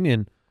my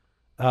opinion.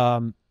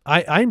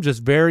 I'm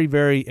just very,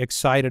 very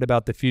excited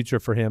about the future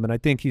for him, and I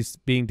think he's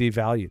being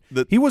devalued.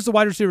 He was the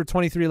wide receiver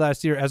 23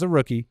 last year as a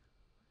rookie,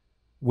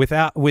 with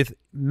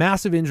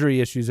massive injury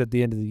issues at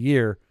the end of the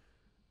year,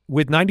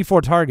 with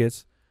 94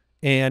 targets.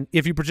 And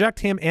if you project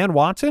him and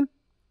Watson,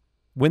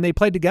 when they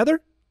played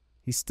together,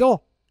 he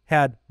still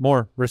had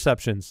more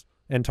receptions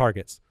and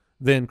targets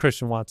than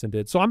Christian Watson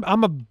did. So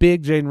I'm a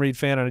big Jayden Reed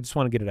fan, and I just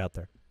want to get it out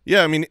there.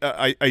 Yeah, I mean,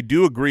 I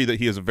do agree that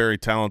he is a very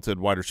talented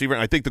wide receiver,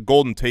 and I think the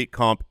Golden Tate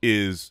comp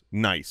is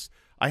nice.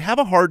 I have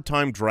a hard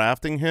time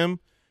drafting him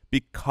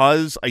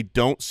because I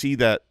don't see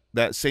that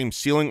same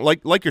ceiling.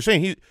 Like you're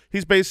saying,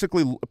 he's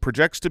basically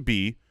projects to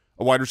be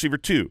a wide receiver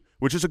 2,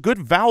 which is a good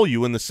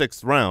value in the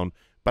 6th round,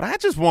 but I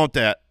just want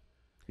that.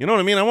 You know what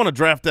I mean? I want to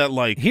draft that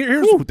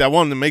that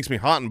one that makes me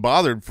hot and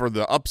bothered for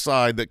the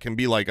upside that can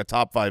be like a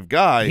top 5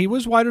 guy. He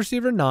was wide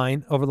receiver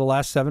 9 over the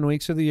last 7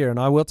 weeks of the year, and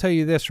I will tell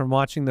you this from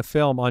watching the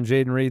film on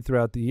Jayden Reed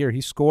throughout the year. He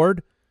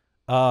scored.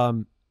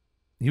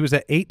 He was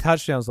at 8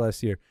 touchdowns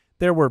last year.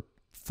 There were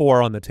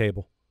 4 on the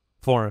table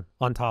for him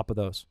on top of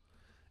those.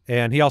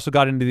 And he also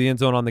got into the end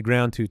zone on the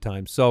ground 2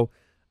 times. So,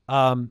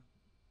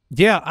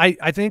 yeah,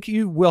 I think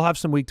you will have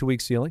some week-to-week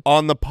ceiling.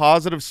 On the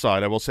positive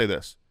side, I will say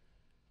this.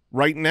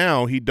 Right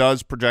now, he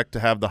does project to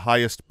have the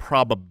highest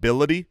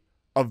probability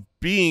of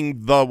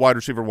being the wide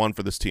receiver 1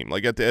 for this team.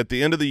 Like at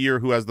the end of the year,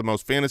 who has the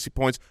most fantasy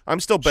points? I'm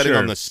still betting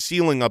on the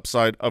ceiling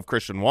upside of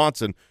Christian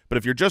Watson. But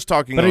if you're just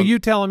talking, are you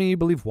telling me you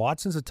believe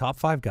Watson's a top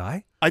 5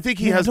 guy? I think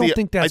he has. I don't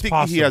think that's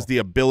possible. He has the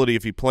ability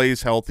if he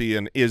plays healthy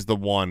and is the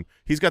one.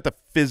 He's got the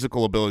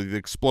physical ability, the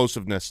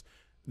explosiveness,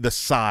 the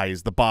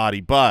size, the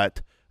body.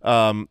 But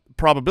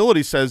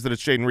probability says that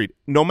it's Jayden Reed.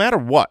 No matter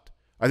what.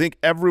 I think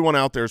everyone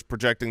out there is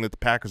projecting that the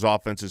Packers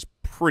offense is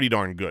pretty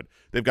darn good.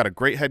 They've got a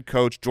great head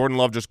coach. Jordan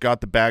Love just got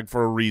the bag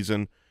for a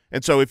reason.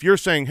 And so if you're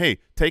saying, hey,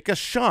 take a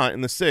shot in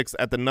the 6th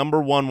at the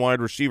number 1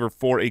 wide receiver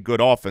for a good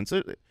offense,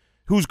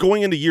 who's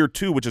going into year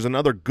 2, which is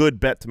another good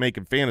bet to make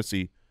in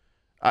fantasy,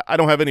 I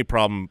don't have any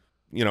problem,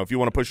 if you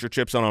want to push your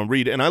chips on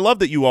Reed. And I love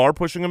that you are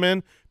pushing him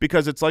in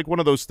because it's like one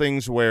of those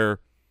things where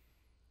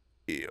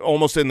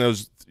almost in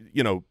those,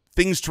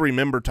 things to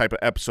remember type of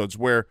episodes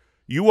where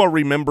you are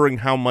remembering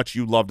how much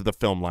you loved the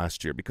film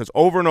last year, because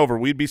over and over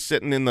we'd be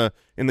sitting in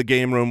the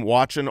game room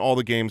watching all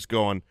the games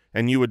going,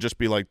 and you would just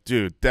be like,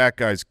 dude, that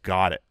guy's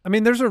got it. I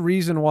mean, there's a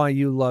reason why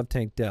you love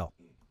Tank Dell.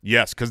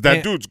 Yes, because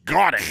that dude's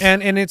got it.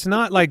 And it's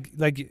not like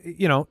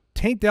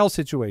Tank Dell's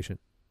situation.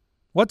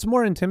 What's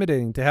more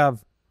intimidating, to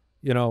have,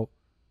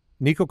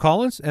 Nico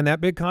Collins and that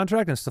big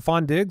contract, and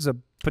Stefon Diggs, a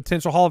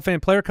potential Hall of Fame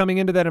player, coming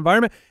into that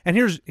environment, and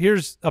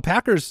here's a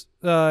Packers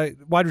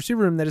wide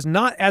receiver room that is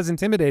not as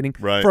intimidating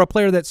for a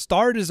player that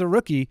started as a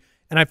rookie.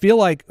 And I feel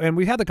like, and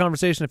we had the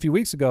conversation a few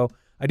weeks ago,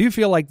 I do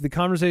feel like the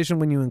conversation,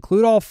 when you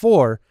include all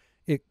four,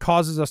 it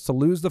causes us to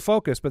lose the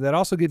focus, but that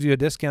also gives you a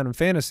discount in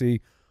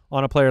fantasy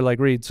on a player like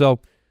Reed.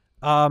 So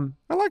I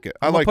like it.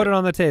 I'll put it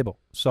on the table.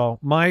 So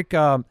Mike,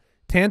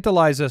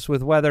 tantalize us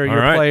with whether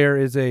your player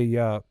is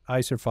a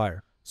ice or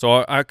fire.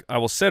 So I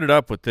will set it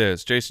up with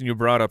this. Jason, you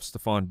brought up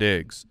Stefon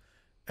Diggs,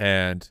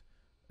 and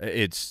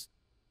it's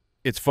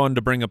fun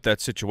to bring up that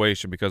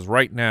situation because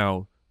right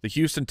now the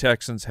Houston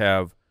Texans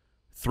have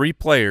three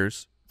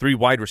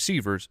wide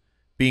receivers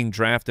being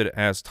drafted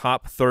as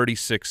top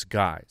 36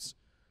 guys,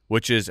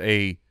 which is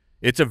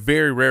it's a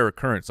very rare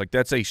occurrence. Like,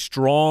 that's a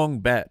strong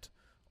bet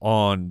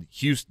on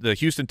the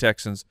Houston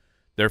Texans,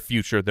 their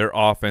future, their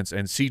offense,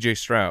 and C.J.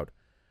 Stroud.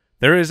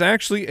 There is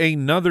actually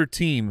another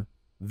team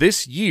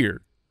this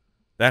year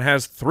that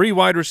has three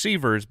wide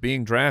receivers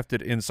being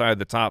drafted inside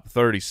the top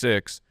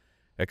 36,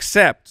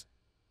 except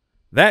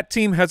that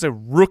team has a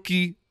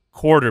rookie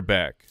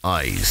quarterback.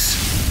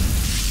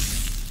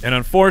 Ice. And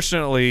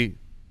unfortunately,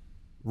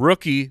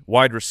 rookie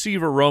wide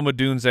receiver Rome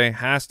Odunze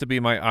has to be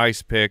my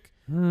ice pick.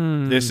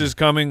 This is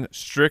coming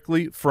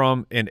strictly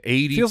from an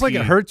ADP. Feels like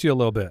it hurts you a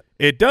little bit.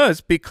 It does,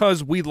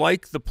 because we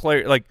like the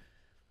player. Like,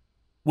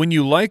 when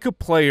you like a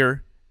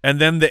player and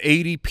then the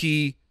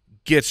ADP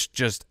gets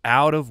just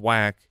out of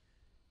whack,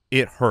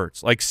 it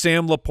hurts. Like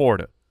Sam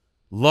Laporta.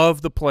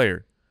 Love the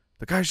player.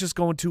 The guy's just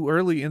going too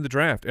early in the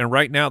draft. And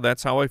right now,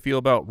 that's how I feel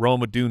about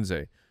Rome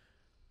Odunze.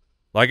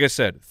 Like I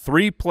said,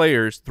 three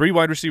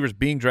wide receivers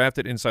being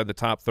drafted inside the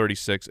top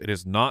 36. It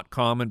is not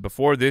common.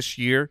 Before this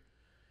year,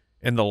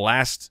 in the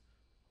last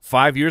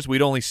 5 years,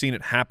 we'd only seen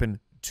it happen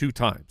 2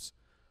 times.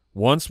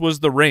 Once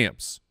was the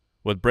Rams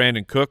with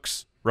Brandon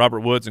Cooks,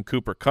 Robert Woods, and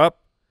Cooper Kupp.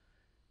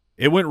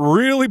 It went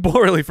really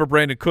poorly for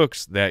Brandon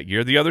Cooks that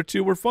year. The other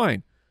 2 were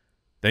fine.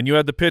 Then you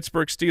had the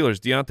Pittsburgh Steelers,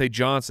 Deontay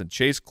Johnson,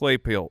 Chase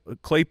Claypool. He was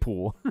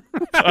Claypool?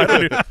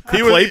 It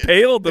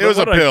was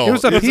a pill. It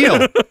was a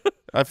peel.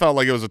 I felt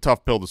like it was a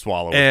tough pill to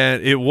swallow.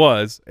 And it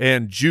was.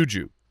 And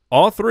Juju.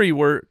 All 3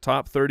 were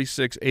top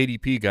 36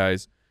 ADP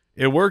guys.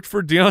 It worked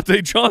for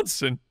Deontay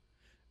Johnson,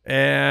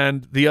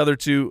 and the other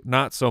 2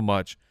 not so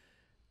much.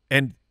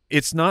 And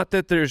it's not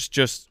that there's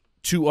just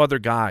 2 other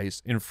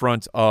guys in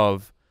front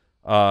of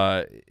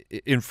Rome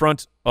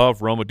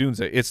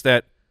Odunze. It's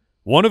that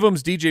one of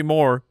them's DJ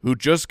Moore, who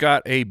just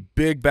got a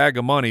big bag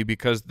of money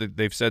because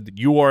they've said that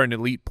you are an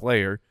elite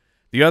player.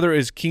 The other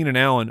is Keenan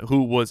Allen,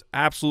 who was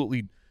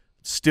absolutely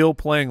still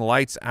playing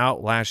lights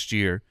out last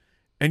year,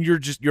 and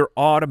you're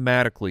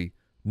automatically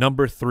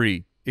number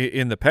 3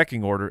 in the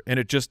pecking order, and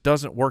it just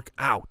doesn't work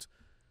out.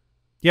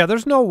 Yeah,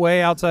 there's no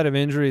way outside of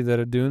injury that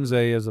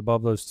Odunze is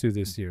above those 2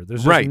 this year.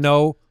 There's just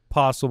no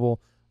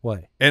possible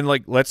way. And,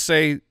 like, let's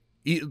say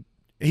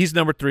he's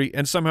number 3,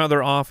 and somehow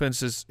their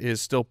offense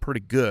is still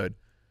pretty good.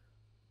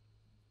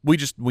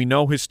 We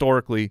know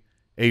historically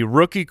a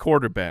rookie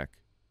quarterback,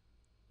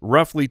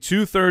 roughly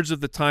 2/3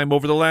 of the time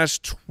over the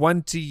last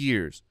 20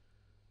 years.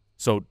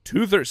 So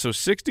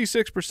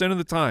 66% of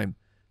the time,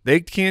 they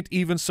can't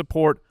even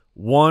support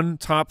one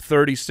top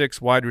 36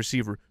 wide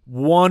receiver,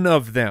 one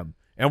of them.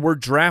 And we're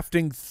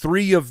drafting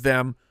 3 of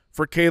them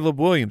for Caleb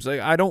Williams.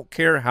 I don't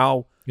care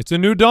how – it's a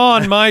new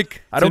dawn,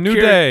 Mike. It's a new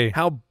day.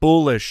 How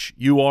bullish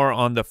you are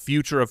on the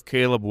future of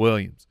Caleb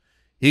Williams.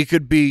 He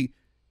could be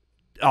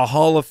a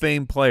Hall of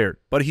Fame player,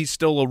 but he's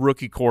still a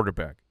rookie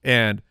quarterback.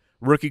 And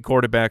rookie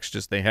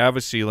quarterbacks they have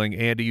a ceiling.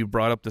 Andy, you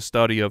brought up the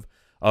study of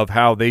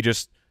how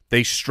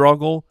they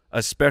struggle,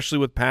 especially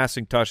with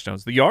passing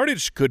touchdowns. The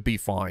yardage could be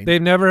fine.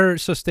 They've never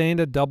sustained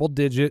a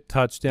double-digit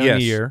touchdown a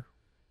year.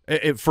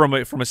 From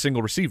a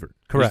single receiver.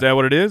 Correct. Is that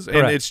what it is? Correct.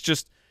 And it's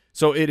just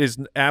so it is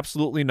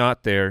absolutely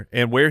not there.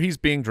 And where he's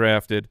being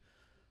drafted,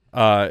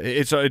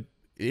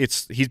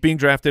 he's being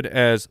drafted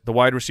as the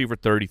wide receiver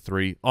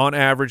 33. On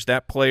average,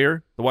 that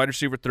player, the wide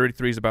receiver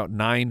 33, is about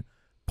 9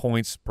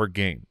 points per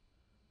game.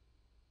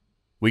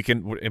 But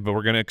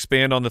we're going to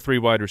expand on the 3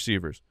 wide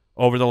receivers.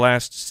 Over the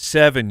last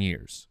 7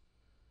 years,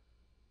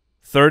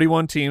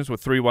 31 teams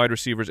with 3 wide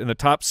receivers in the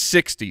top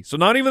 60. So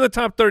not even the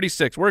top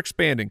 36. We're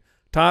expanding.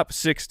 Top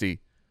 60.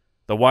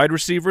 The wide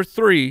receiver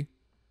 3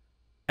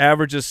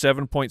 averages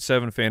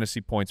 7.7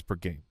 fantasy points per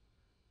game.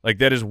 Like,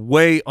 that is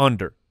way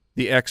under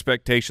the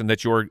expectation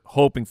that you're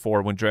hoping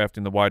for when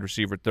drafting the wide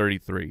receiver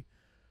 33.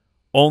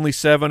 Only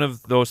 7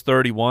 of those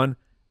 31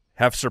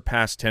 have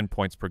surpassed 10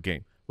 points per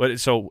game. But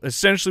so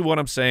essentially what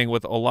I'm saying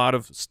with a lot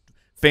of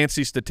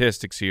fancy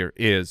statistics here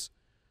is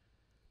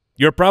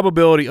your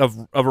probability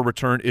of a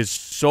return is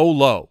so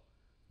low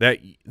that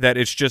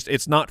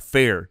it's not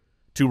fair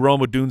to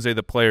Rome Odunze,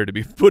 the player, to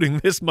be putting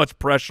this much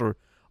pressure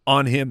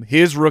on him,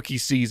 his rookie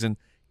season,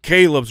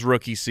 Caleb's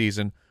rookie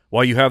season,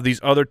 while you have these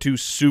other two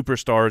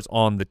superstars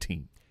on the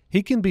team.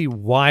 He can be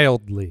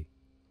wildly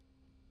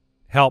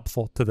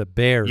helpful to the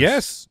Bears.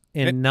 Yes.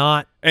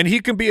 And he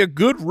can be a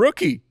good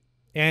rookie.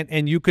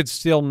 And you could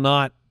still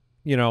not,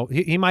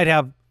 he might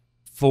have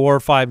 4 or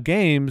 5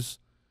 games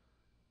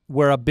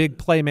where a big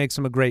play makes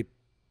him a great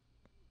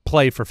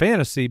play for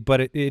fantasy,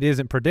 but it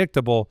isn't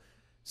predictable.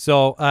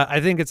 So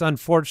I think it's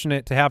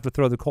unfortunate to have to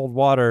throw the cold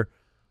water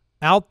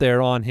out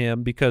there on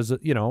him because,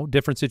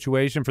 different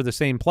situation for the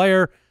same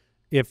player.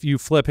 If you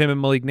flip him in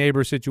Malik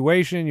Neighbors'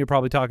 situation, you're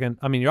probably talking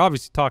 – you're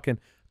obviously talking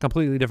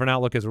completely different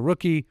outlook as a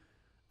rookie.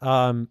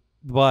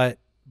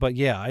 But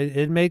yeah,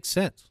 it makes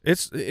sense.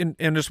 It's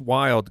and just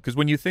wild because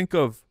when you think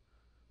of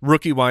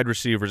rookie wide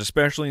receivers,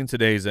 especially in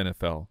today's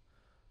NFL,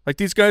 like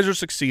these guys are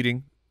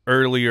succeeding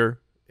earlier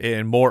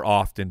and more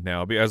often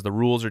now as the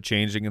rules are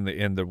changing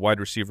and the wide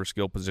receiver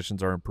skill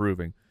positions are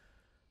improving.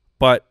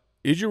 But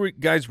did you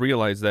guys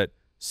realize that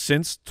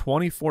since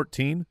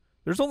 2014,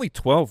 there's only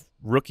 12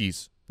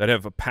 rookies that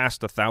have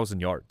passed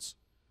 1,000 yards?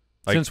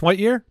 Since what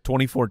year?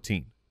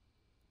 2014.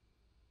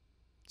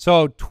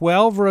 So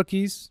 12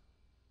 rookies.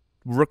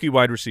 Rookie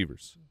wide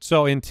receivers.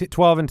 So in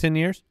 12 and 10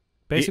 years,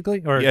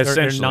 basically? Or 9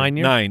 years?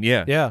 9,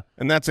 yeah. Yeah.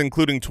 And that's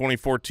including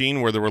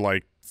 2014 where there were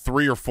like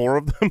 3 or 4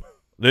 of them?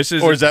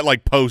 Or is that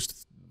like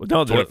post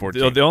no,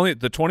 2014?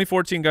 The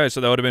 2014 guys,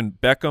 so that would have been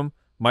Beckham,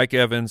 Mike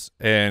Evans,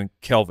 and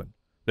Kelvin.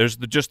 There's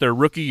just their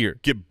rookie year.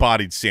 Get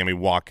bodied, Sammy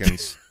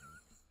Watkins.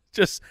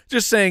 just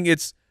saying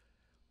it's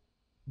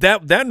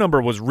that number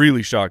was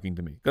really shocking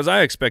to me because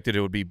I expected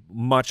it would be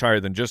much higher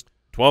than just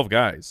 12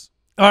 guys.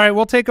 All right,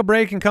 we'll take a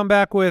break and come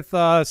back with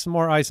some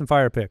more Ice and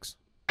Fire picks.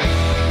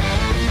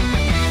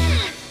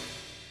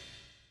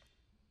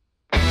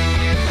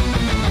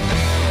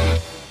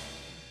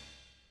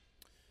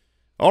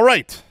 All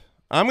right.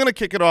 I'm going to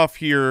kick it off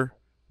here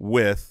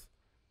with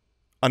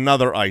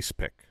another ice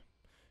pick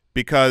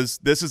because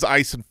this is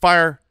Ice and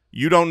Fire.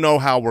 You don't know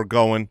how we're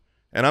going.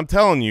 And I'm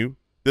telling you,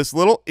 this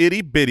little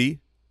itty-bitty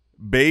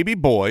baby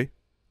boy,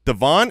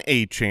 Stefon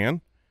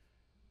Achane,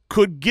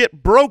 could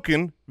get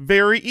broken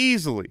very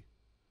easily.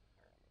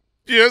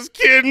 Just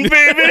kidding,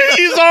 baby.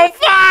 He's on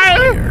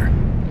fire.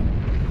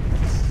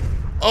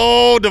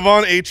 Oh,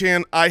 Stefon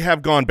Achane, I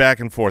have gone back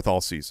and forth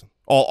all season.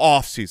 All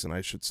off season,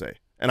 I should say.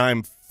 And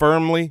I'm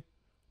firmly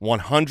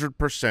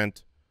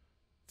 100%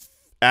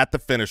 at the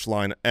finish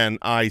line, and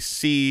I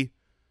see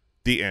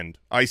the end.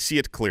 I see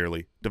it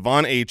clearly.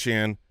 Stefon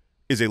Achane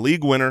is a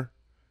league winner,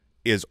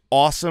 is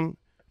awesome,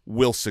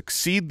 will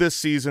succeed this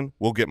season,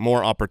 will get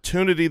more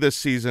opportunity this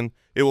season.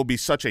 It will be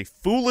such a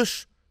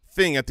foolish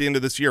thing at the end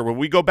of this year when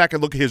we go back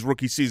and look at his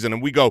rookie season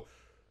and we go,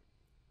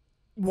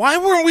 why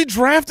weren't we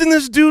drafting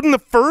this dude in the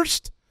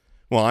first?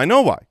 Well, I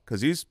know why,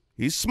 because he's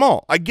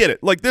small. I get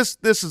it. Like this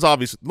is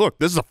obvious. Look,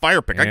 this is a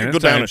fire pick. I can go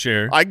down.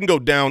 I can go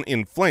down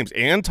in flames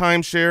and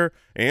timeshare.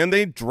 And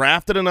they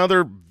drafted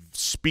another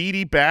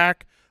speedy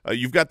back.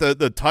 You've got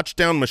the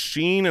touchdown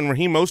machine and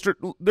Raheem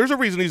Mostert. There's a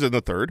reason he's in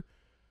the third.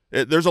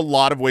 There's a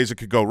lot of ways it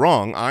could go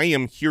wrong. I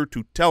am here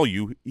to tell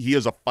you he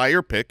is a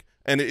fire pick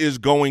and it is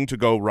going to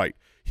go right.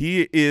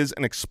 He is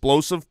an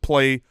explosive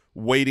play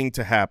waiting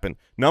to happen.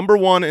 Number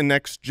 1 in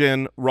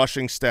next-gen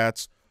rushing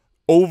stats,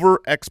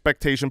 over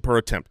expectation per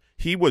attempt.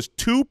 He was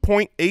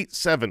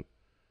 2.87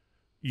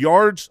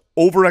 yards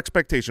over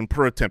expectation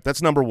per attempt.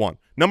 That's number 1.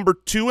 Number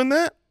 2 in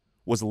that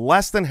was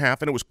less than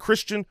half, and it was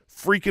Christian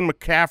freaking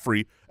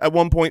McCaffrey at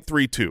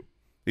 1.32.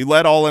 He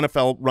led all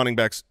NFL running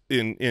backs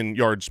in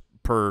yards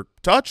per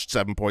touch,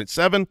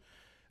 7.7.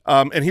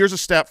 And here's a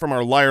stat from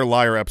our Liar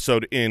Liar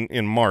episode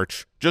in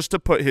March, just to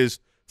put his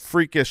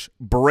freakish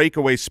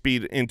breakaway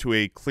speed into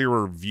a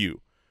clearer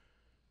view.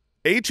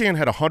 Achane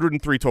had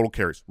 103 total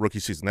carries rookie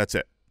season. That's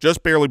it.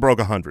 Just barely broke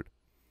 100.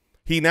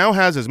 He now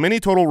has as many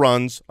total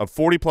runs of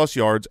 40-plus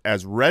yards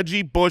as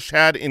Reggie Bush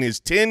had in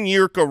his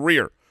 10-year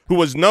career, who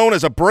was known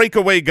as a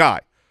breakaway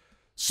guy.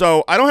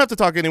 So I don't have to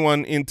talk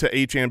anyone into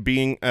Achane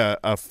being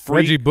a freak.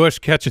 Reggie Bush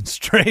catching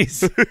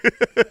strays.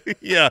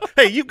 Yeah.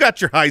 Hey, you've got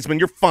your Heisman.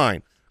 You're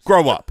fine.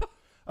 Grow up.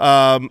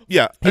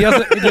 Yeah.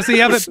 Does he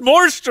have it?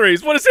 More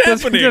strays. What is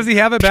happening? Does he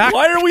have it back?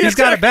 Why are we? He's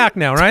got it back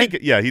now,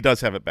 right? Yeah, he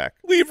does have it back.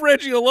 Leave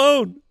Reggie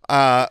alone.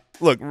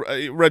 Look,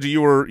 Reggie,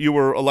 you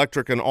were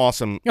electric and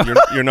awesome.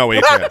 You're no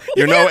Achane.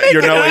 You're no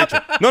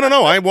Achane.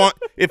 No.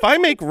 If I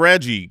make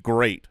Reggie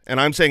great,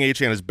 and I'm saying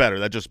Achane is better,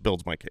 that just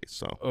builds my case.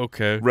 So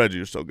okay, Reggie,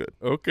 you're still good.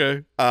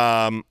 Okay.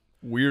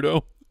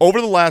 Weirdo.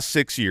 Over the last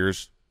 6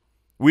 years,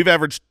 we've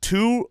averaged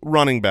 2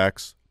 running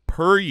backs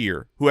per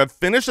year who have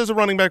finished as a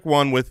running back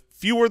 1 with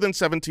fewer than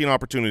 17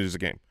 opportunities a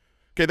game.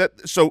 Okay,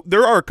 so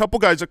there are a couple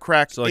guys that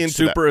crack into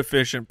super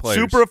efficient players.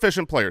 Super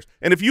efficient players.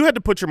 And if you had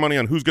to put your money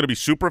on who's going to be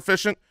super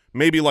efficient,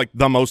 maybe like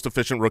the most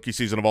efficient rookie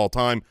season of all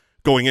time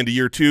going into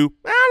year 2,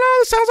 I don't know,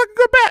 this sounds like a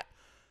good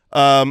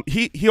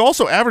bet. He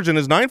also averaged in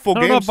his 9 full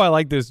games. I don't know if I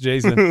like this,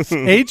 Jason.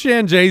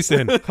 Achane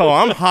Jason. Oh,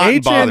 I'm hot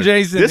and bothered. Achane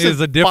Jason is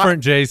a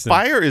different Jason.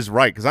 Fire is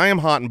right because I am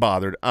hot and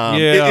bothered.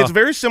 Yeah. It's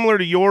very similar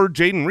to your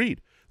Jayden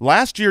Reed.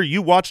 Last year,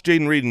 you watched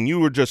Jayden Reed, and you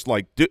were just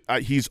like,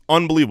 he's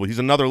unbelievable. He's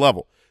another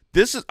level.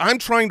 I'm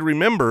trying to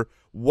remember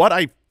what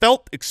I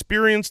felt,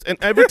 experienced, and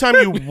every time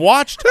you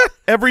watched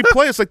every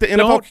play, it's like the NFL.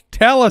 Don't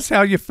tell us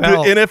how you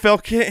felt. The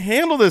NFL can't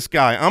handle this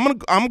guy.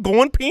 I'm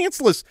going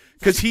pantsless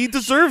because he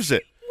deserves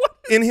it.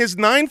 In his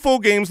 9 full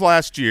games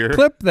last year,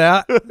 clip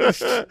that.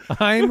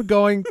 I'm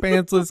going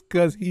pantsless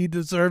because he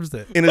deserves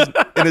it. In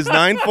his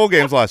 9 full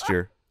games last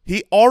year,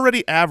 he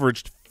already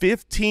averaged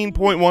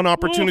 15.1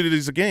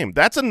 opportunities a game.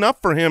 That's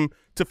enough for him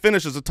to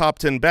finish as a top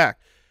 10 back.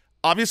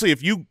 Obviously,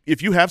 if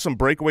you have some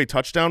breakaway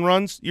touchdown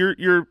runs,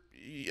 you're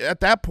at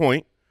that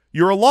point,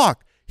 you're a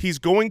lock. He's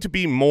going to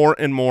be more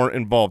and more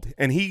involved,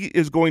 and he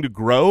is going to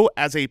grow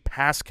as a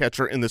pass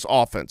catcher in this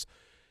offense.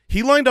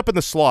 He lined up in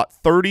the slot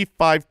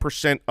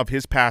 35% of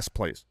his pass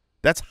plays.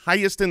 That's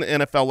highest in the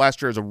NFL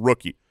last year as a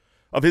rookie.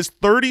 Of his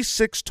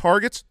 36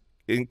 targets,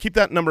 and keep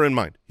that number in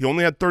mind, he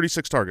only had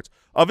 36 targets.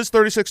 Of his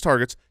 36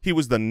 targets, he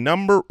was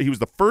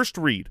the first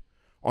read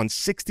on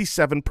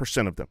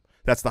 67% of them.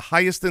 That's the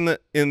highest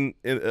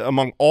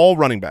among all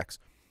running backs.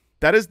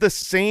 That is the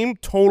same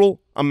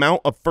total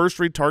amount of first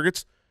read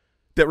targets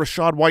that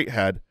Rachaad White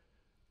had.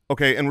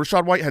 Okay, and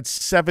Rachaad White had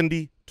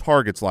 70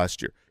 targets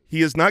last year.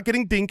 He is not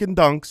getting dink and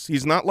dunks.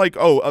 He's not like,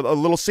 a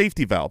little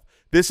safety valve.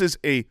 This is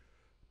a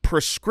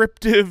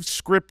prescriptive,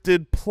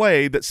 scripted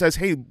play that says,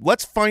 hey,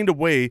 let's find a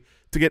way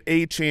to get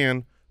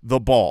Achane the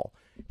ball.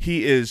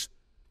 He is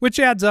 – which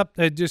adds up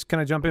just can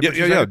I jump in?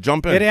 Yeah,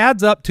 jump in. It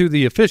adds up to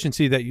the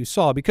efficiency that you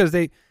saw because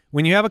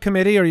when you have a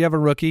committee or you have a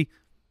rookie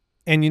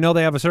and you know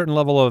they have a certain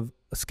level of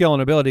skill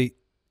and ability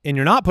and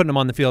you're not putting them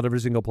on the field every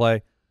single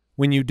play,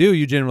 when you do,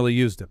 you generally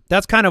use them.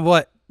 That's kind of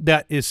what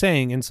that is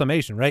saying in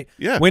summation, right?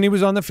 Yeah. When he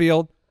was on the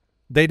field,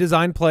 they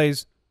designed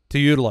plays to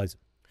utilize him.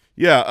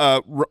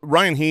 Yeah,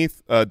 Ryan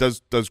Heath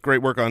does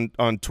great work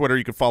on Twitter.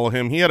 You can follow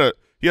him. He had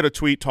a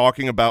tweet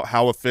talking about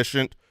how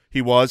efficient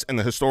he was and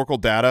the historical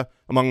data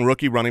among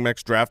rookie running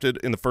backs drafted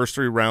in the first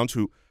 3 rounds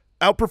who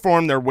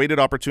outperformed their weighted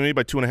opportunity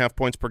by 2.5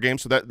 points per game.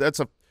 So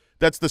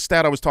that's the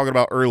stat I was talking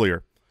about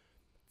earlier.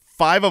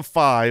 5 of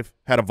 5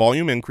 had a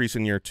volume increase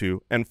in year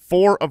 2, and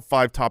 4 of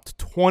 5 topped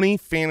 20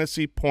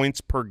 fantasy points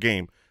per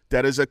game.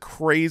 That is a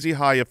crazy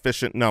high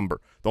efficient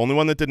number. The only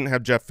one that didn't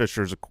have Jeff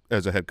Fisher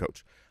as a head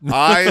coach.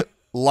 I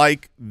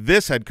like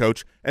this head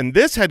coach, and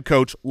this head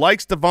coach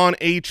likes De'Von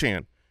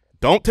Achane.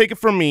 Don't take it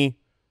from me.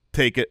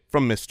 Take it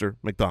from Mr.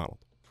 McDonald.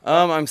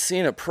 I'm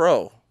seeing a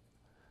pro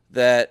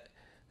that,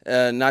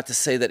 not to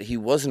say that he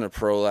wasn't a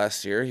pro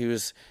last year. He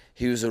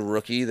was a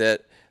rookie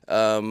that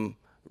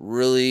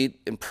really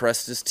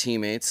impressed his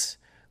teammates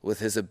with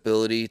his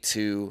ability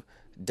to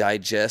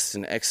digest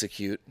and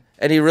execute.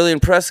 And he really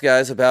impressed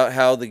guys about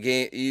how the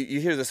game –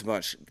 you hear this a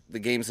bunch. The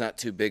game's not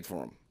too big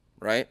for him,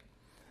 right?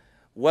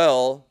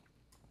 Well,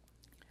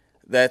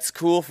 that's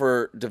cool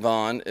for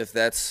Devon if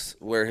that's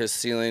where his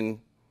ceiling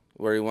 –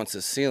 where he wants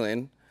his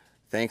ceiling.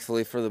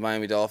 Thankfully for the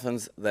Miami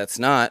Dolphins, that's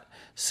not.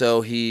 So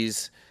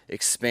he's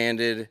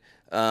expanded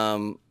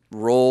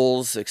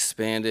roles,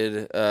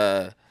 expanded,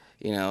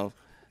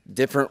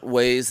 different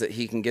ways that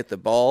he can get the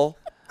ball.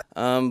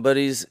 But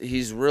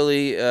he's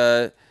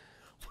really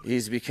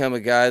he's become a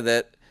guy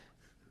that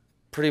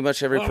pretty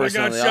much every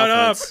person on the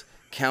offense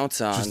counts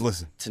on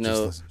to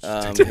know.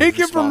 Take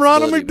it from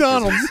Ronald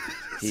McDonald.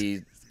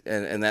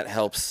 And that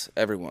helps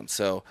everyone.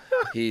 So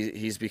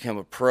he's become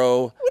a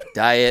pro,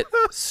 diet,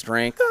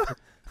 strength.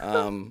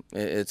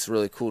 It's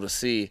really cool to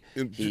see.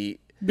 He's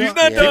not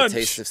had done. A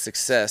taste of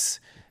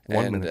success.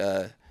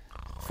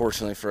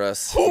 Fortunately for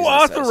us, who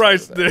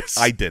authorized this?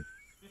 I did.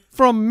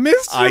 From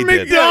Mr.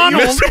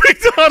 McDonald. Yeah, Mr.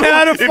 McDonald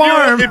at a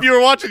farm. If you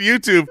were watching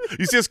YouTube,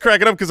 you see us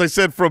cracking up because I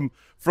said from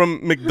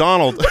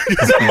McDonald.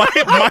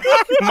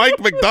 Mike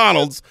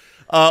McDonald's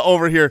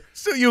over here.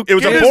 So it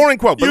was a boring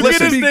quote, but you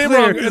listen. get his name clear,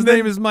 wrong. his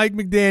name is Mike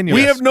McDaniel.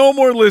 We have no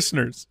more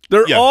listeners.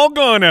 They're Yeah. all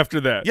gone after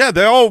that. Yeah,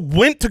 they all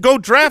went to go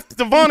draft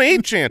De'Von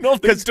Achane. No,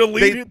 they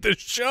deleted the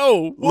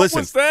show. What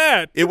was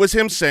that? It was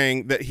him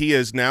saying that he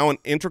is now an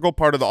integral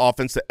part of the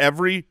offense, that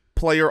every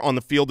player on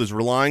the field is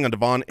relying on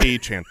De'Von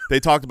Achane. They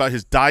talked about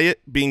his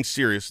diet being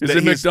serious. Is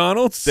it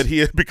McDonald's? That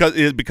he is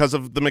because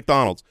of the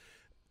McDonald's.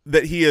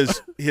 That he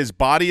is his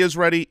body is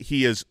ready,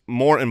 he is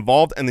more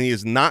involved, and he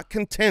is not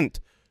content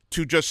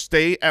to just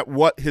stay at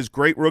what his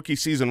great rookie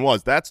season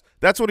was. That's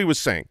what he was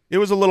saying. It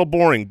was a little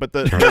boring, but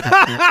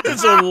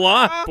It's a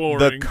lot boring.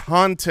 The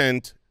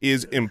content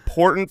is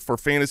important for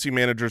fantasy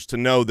managers to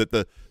know that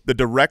the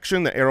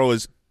direction the arrow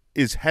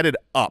is headed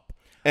up.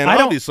 And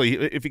obviously,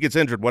 if he gets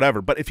injured,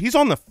 whatever. But if he's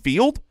on the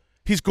field,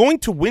 he's going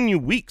to win you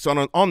weeks on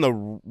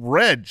the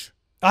reg.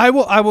 I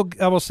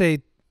will say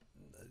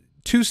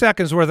 2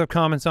 seconds worth of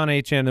comments on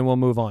Achane, and we'll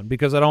move on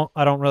because I don't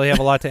really have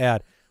a lot to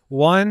add.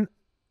 One,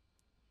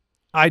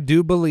 I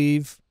do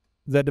believe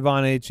that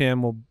De'Von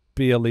Achane will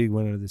be a league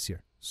winner this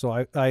year.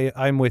 So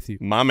I'm with you.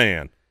 My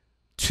man.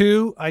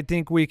 2, I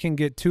think we can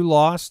get too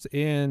lost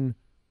in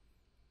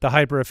the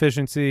hyper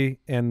efficiency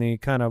and the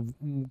kind of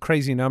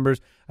crazy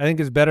numbers. I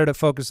think it's better to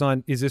focus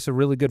on, is this a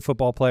really good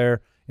football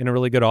player in a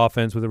really good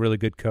offense with a really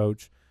good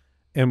coach?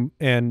 And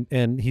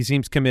he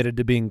seems committed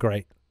to being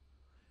great.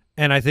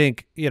 And I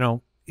think, you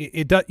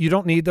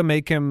don't need to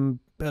make him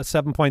a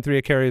 7.3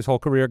 a carry his whole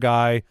career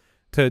guy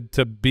to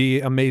be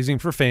amazing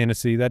for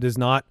fantasy.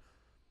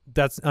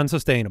 That's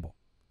unsustainable.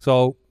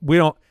 So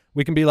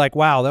we can be like,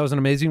 wow, that was an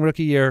amazing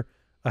rookie year.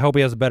 I hope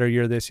he has a better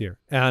year this year.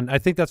 And I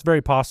think that's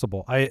very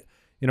possible.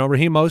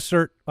 Raheem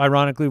Mostert,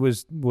 ironically,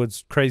 was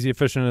crazy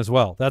efficient as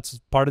well. That's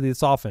part of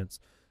this offense.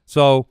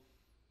 So,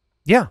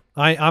 yeah,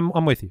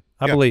 I'm with you.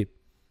 I believe.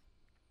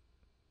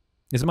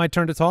 Is it my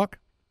turn to talk?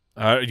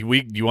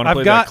 You want to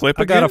play that clip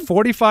again? I've got a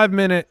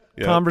 45-minute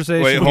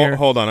conversation. Wait, here.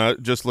 hold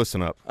on. Just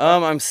listen up.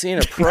 I'm seeing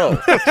a pro.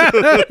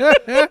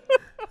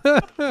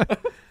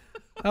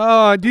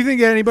 Oh, do you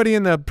think anybody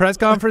in the press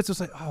conference was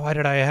like, oh, why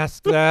did I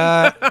ask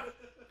that?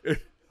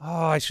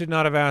 Oh, I should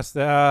not have asked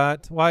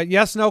that. Why?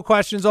 Yes, no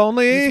questions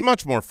only. He's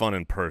much more fun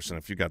in person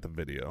if you got the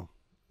video.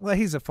 Well,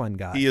 he's a fun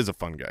guy. He is a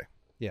fun guy.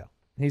 Yeah.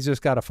 He's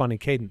just got a funny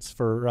cadence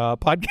for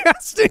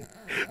podcasting.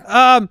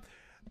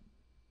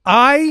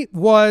 I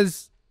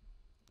was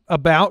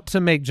about to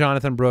make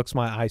Jonathan Brooks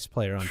my ice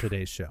player on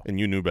today's show. And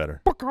you knew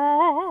better.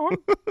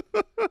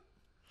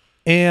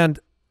 And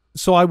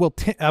so I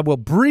will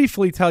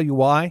briefly tell you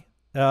why.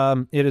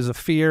 It is a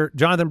fear.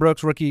 Jonathan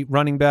Brooks, rookie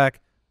running back,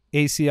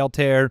 ACL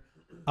tear,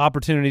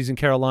 opportunities in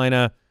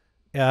Carolina.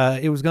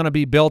 It was going to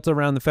be built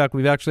around the fact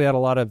we've actually had a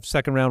lot of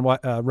second-round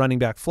running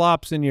back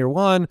flops in year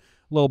one. A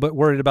little bit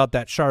worried about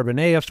that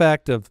Charbonnet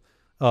effect of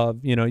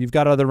you've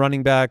got other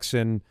running backs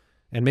and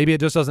maybe it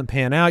just doesn't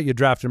pan out. You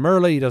draft him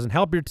early. He doesn't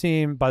help your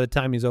team. By the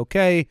time he's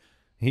okay,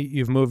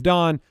 you've moved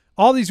on.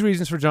 All these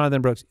reasons for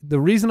Jonathan Brooks. The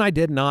reason I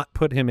did not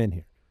put him in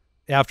here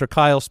after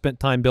Kyle spent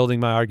time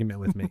building my argument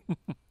with me,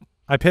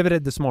 I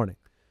pivoted this morning.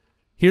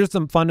 Here's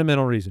the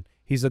fundamental reason.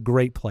 He's a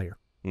great player.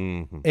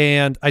 Mm-hmm.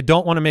 And I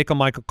don't want to make a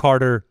Michael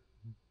Carter,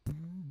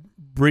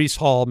 Breece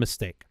Hall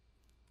mistake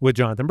with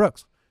Jonathan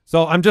Brooks.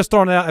 So I'm just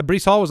throwing it out.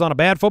 Breece Hall was on a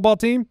bad football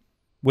team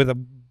with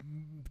a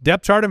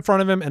depth chart in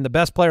front of him, and the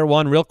best player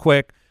won real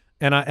quick.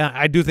 And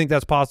I do think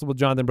that's possible with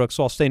Jonathan Brooks,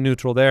 so I'll stay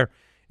neutral there.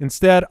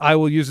 Instead, I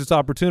will use this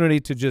opportunity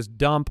to just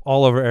dump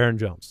all over Aaron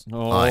Jones.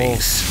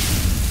 Nice.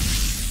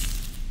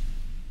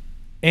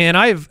 And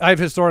I've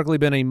historically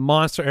been a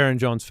monster Aaron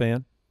Jones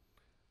fan.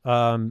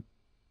 Aaron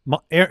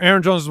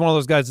Jones is one of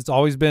those guys that's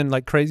always been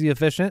like crazy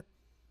efficient,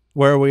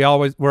 where we're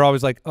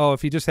always like, oh,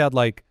 if he just had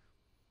like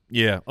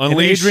unleash an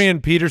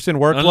Adrian Peterson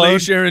workload.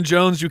 Unleash Aaron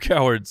Jones, you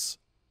cowards.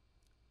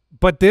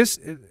 But this,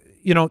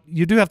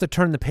 you do have to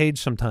turn the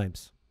page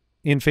sometimes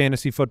in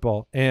fantasy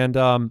football. And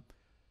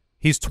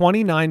he's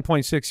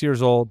 29.6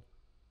 years old.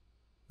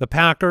 The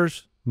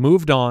Packers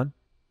moved on.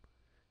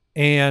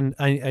 And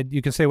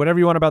you can say whatever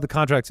you want about the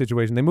contract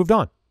situation. They moved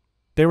on.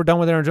 They were done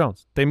with Aaron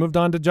Jones. They moved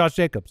on to Josh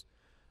Jacobs,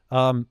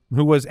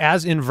 who was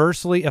as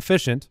inversely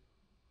efficient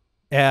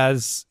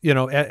as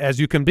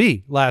you can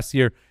be last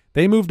year.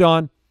 They moved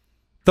on.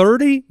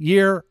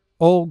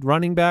 30-year-old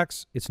running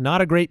backs. It's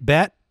not a great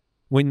bet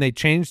when they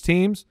change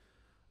teams.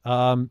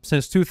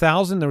 Since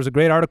 2000, there was a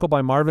great article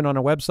by Marvin on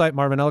a website,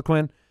 Marvin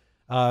Eloquin.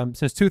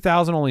 Since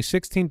 2000, only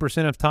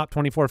 16% of top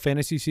 24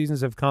 fantasy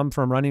seasons have come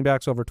from running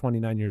backs over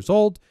 29 years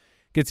old.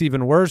 Gets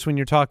even worse when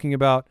you're talking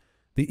about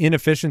the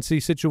inefficiency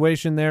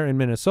situation there in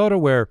Minnesota,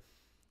 where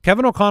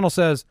Kevin O'Connell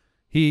says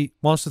he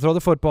wants to throw the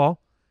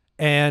football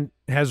and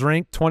has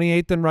ranked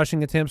 28th in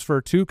rushing attempts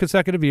for 2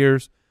 consecutive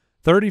years,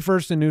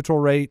 31st in neutral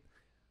rate.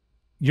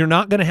 You're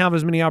not going to have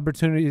as many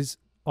opportunities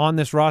on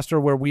this roster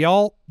where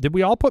did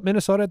we all put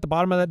Minnesota at the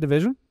bottom of that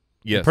division?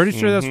 Yes. I'm pretty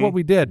sure that's what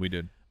we did. We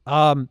did.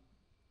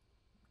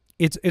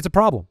 It's a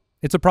problem.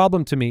 It's a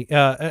problem to me.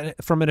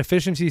 From an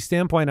efficiency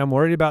standpoint, I'm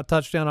worried about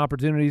touchdown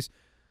opportunities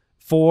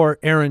for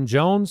Aaron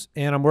Jones,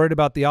 and I'm worried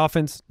about the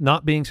offense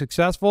not being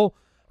successful.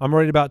 I'm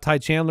worried about Ty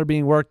Chandler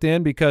being worked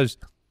in because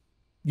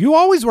you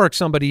always work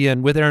somebody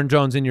in with Aaron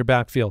Jones in your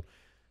backfield.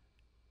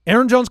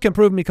 Aaron Jones can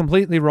prove me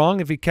completely wrong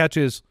if he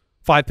catches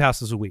 5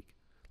 passes a week.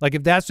 Like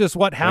if that's just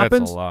what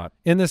happens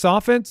in this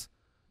offense,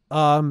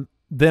 then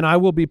I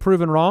will be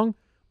proven wrong.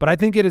 But I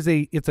think it's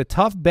a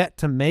tough bet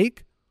to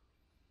make.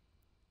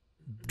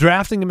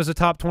 Drafting him as a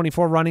top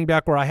 24 running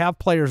back where I have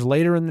players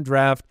later in the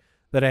draft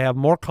that I have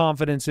more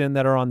confidence in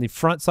that are on the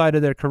front side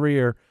of their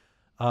career.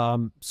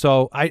 Aaron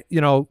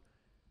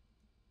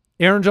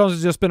Jones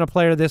has just been a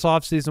player this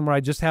offseason where I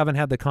just haven't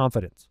had the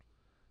confidence.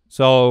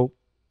 So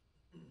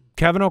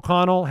Kevin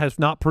O'Connell has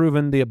not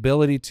proven the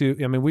ability to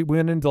 – we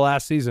went into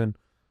last season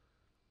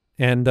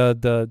and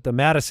the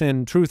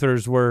Madison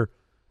Truthers were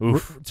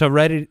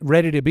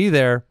ready to be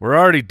there. We're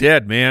already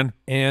dead, man.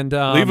 And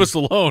leave us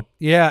alone.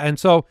 Yeah, and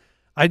so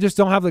I just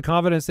don't have the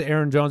confidence that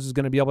Aaron Jones is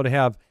going to be able to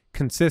have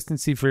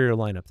consistency for your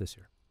lineup this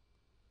year.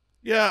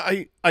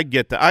 Yeah, I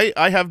get that.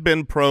 I have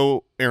been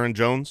pro Aaron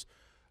Jones.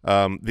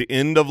 The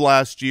end of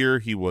last year,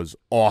 he was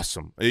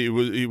awesome. He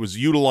was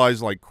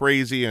utilized like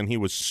crazy, and he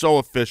was so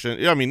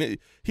efficient. I mean,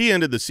 he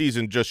ended the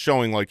season just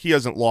showing like he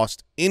hasn't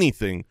lost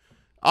anything.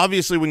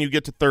 Obviously, when you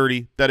get to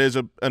 30, that is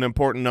an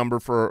important number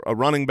for a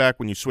running back.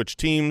 When you switch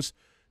teams,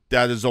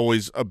 that is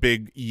always a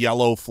big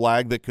yellow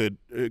flag that could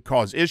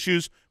cause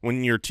issues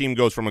when your team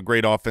goes from a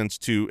great offense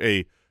to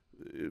a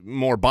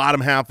more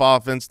bottom half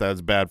offense.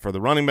 That's bad for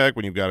the running back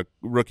when you've got a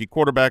rookie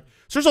quarterback.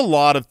 So there's a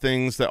lot of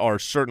things that are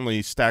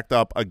certainly stacked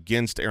up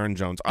against Aaron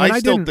Jones. I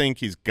still think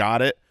he's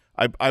got it.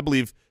 I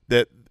believe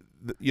that,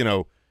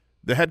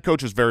 the head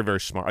coach is very, very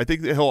smart. I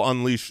think that he'll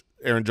unleash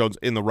Aaron Jones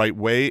in the right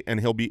way, and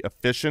he'll be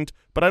efficient.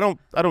 But I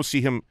don't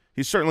see him.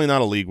 He's certainly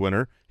not a league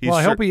winner.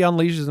 I hope he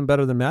unleashes him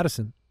better than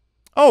Madison.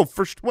 Oh,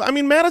 well, I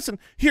mean, Madison.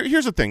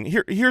 Here's the thing.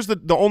 Here's the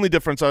only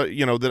difference.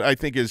 That I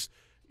think is,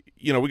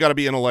 we got to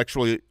be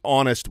intellectually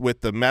honest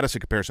with the Madison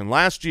comparison.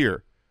 Last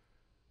year,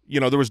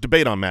 there was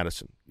debate on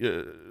Madison.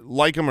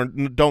 Like him or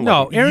don't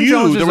like him. Aaron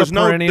Jones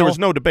there was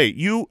no debate.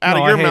 You out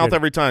of your mouth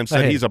every time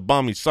said he's a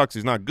bum, he sucks,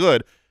 he's not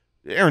good.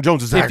 Aaron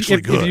Jones is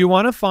actually good. If you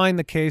want to find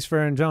the case for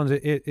Aaron Jones,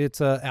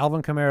 it's a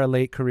Alvin Kamara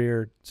late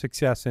career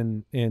success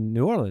in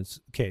New Orleans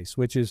case,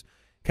 which is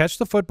catch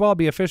the football,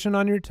 be efficient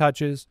on your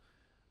touches,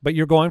 but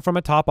you're going from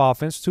a top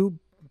offense to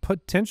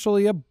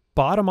potentially a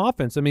bottom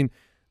offense. I mean,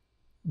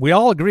 we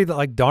all agree that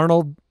like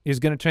Darnold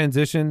is going to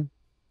transition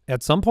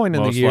at some point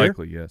in the year. Most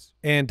likely, yes.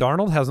 And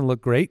Darnold hasn't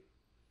looked great.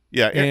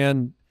 Yeah,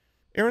 and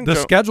the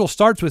schedule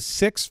starts with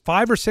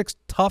 5 or 6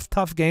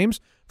 tough games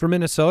for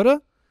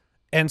Minnesota.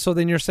 And so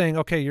then you're saying,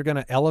 okay, you're going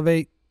to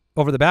elevate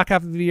over the back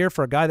half of the year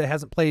for a guy that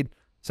hasn't played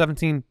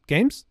 17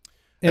 games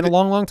in a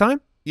long time?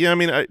 Yeah, I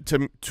mean,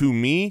 to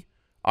me,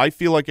 I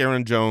feel like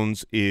Aaron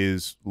Jones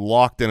is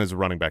locked in as a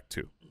running back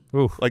too.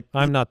 Oof, like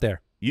I'm not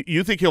there.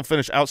 You think he'll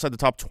finish outside the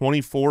top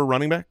 24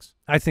 running backs?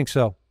 I think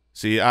so.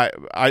 See, I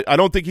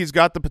don't think he's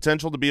got the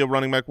potential to be a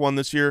running back 1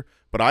 this year,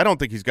 but I don't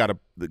think he's got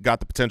the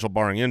potential,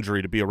 barring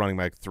injury, to be a running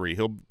back 3.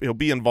 He'll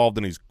be involved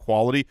in his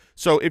quality.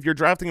 So if you're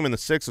drafting him in the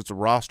 6th, it's a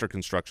roster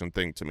construction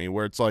thing to me,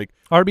 where it's like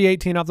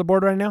RB18 off the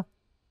board right now.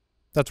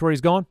 That's where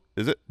he's going.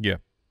 Is it? Yeah,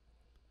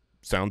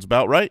 sounds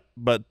about right.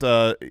 But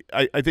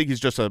I think he's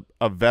just a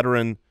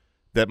veteran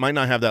that might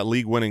not have that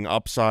league-winning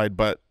upside,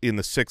 but in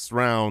the 6th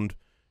round,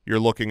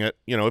 you're looking at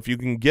if you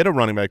can get a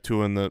running back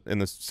 2 in the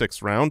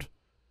 6th round.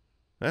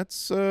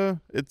 That's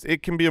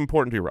it can be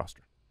important to your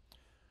roster.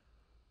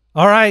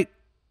 All right,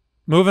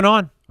 moving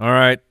on. All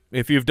right,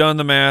 if you've done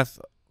the math,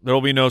 there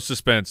will be no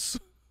suspense.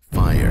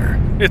 Fire.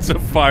 It's a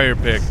fire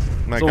pick.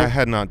 Mike, I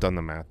had not done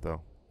the math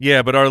though.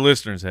 Yeah, but our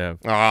listeners have.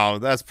 Oh,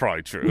 that's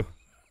probably true.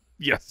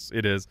 Yes,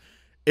 it is.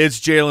 It's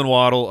Jaylen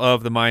Waddle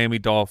of the Miami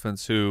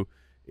Dolphins, who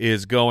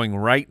is going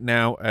right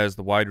now as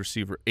the wide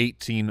receiver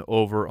 18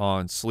 over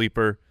on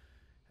Sleeper,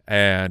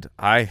 and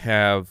I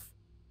have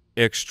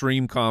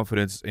extreme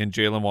confidence in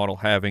Jaylen Waddle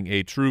having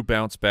a true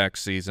bounce-back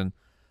season.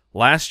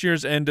 Last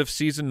year's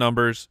end-of-season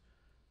numbers,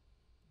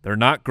 they're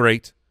not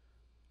great.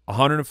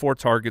 104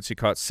 targets. He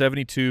caught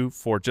 72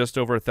 for just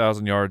over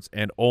 1,000 yards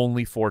and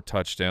only 4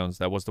 touchdowns.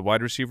 That was the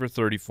wide receiver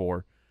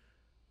 34.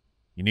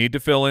 You need to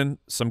fill in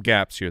some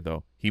gaps here,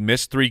 though. He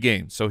missed 3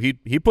 games. So he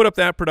put up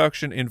that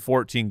production in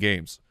 14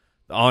 games.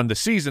 On the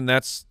season,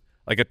 that's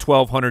like a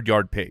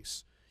 1,200-yard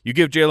pace. You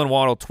give Jaylen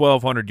Waddle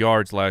 1,200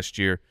 yards last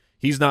year,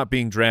 he's not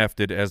being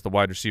drafted as the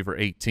wide receiver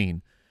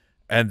 18.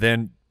 And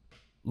then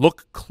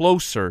look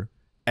closer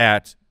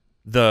at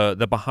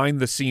the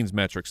behind-the-scenes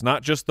metrics,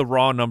 not just the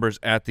raw numbers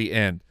at the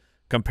end,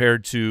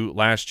 compared to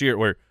last year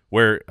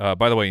where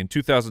by the way, in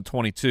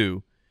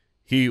 2022,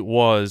 he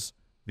was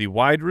the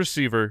wide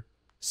receiver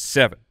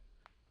 7.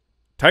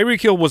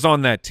 Tyreek Hill was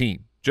on that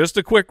team. Just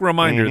a quick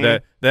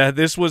reminder that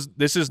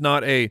this is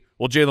not a,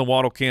 well, Jaylen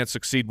Waddle can't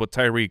succeed with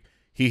Tyreek.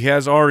 He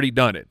has already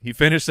done it. He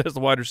finished as the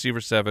wide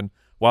receiver 7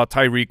 while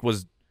Tyreek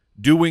was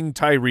doing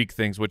Tyreek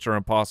things, which are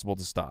impossible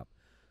to stop.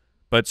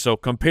 But so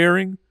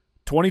comparing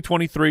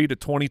 2023 to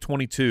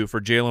 2022 for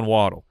Jaylen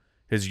Waddle,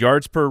 his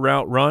yards per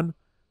route run,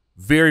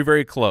 very,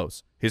 very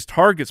close. His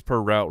targets per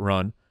route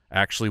run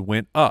actually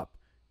went up.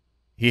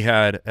 He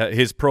had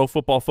his Pro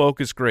Football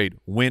Focus grade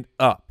went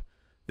up.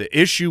 The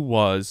issue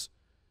was,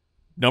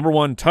 number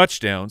 1,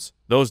 touchdowns.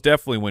 Those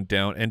definitely went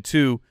down. And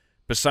 2,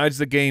 besides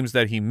the games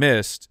that he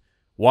missed,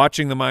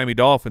 watching the Miami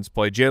Dolphins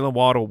play, Jaylen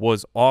Waddle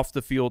was off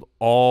the field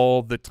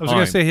all the time. I was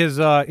going to say his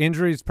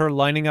injuries per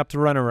lining up to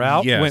run a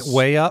route went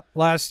way up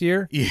last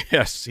year.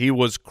 Yes, he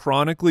was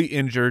chronically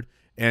injured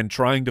and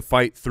trying to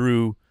fight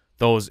through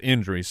those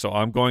injuries. So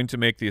I'm going to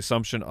make the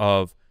assumption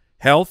of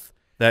health,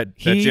 that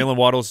Jaylen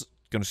Waddle's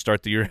going to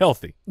start the year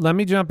healthy. Let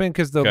me jump in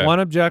because the one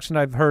objection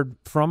I've heard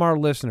from our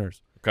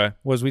listeners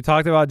was we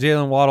talked about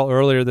Jaylen Waddle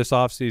earlier this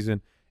offseason,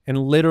 and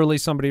literally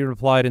somebody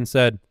replied and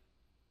said,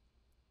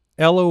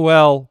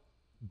 LOL,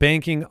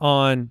 banking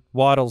on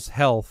Waddle's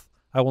health,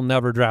 I will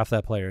never draft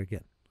that player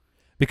again.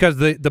 Because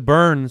the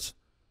burns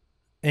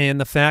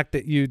and the fact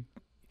that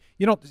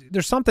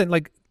there's something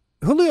like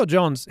Julio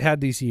Jones had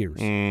these years.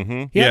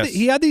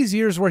 He had these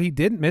years where he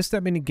didn't miss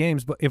that many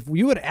games, but if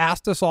you had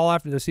asked us all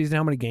after the season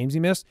how many games he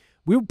missed,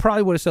 we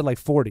probably would have said like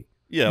 40.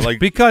 Yeah, like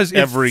because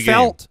every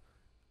game.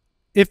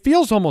 It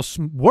feels almost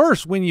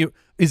worse when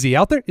is he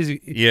out there? Is he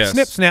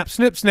snip, snap,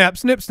 snip, snap,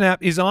 snip,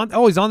 snap? He's on.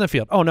 Oh, he's on the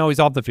field. Oh no, he's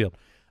off the field.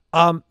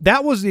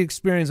 That was the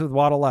experience with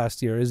Waddle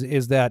last year.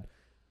 Is that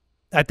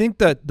I think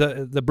that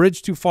the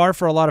bridge too far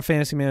for a lot of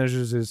fantasy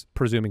managers is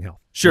presuming health.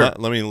 Sure.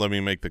 Let me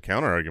make the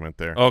counter argument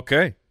there.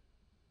 Okay.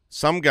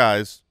 Some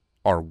guys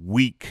are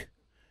weak,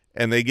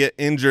 and they get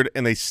injured,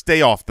 and they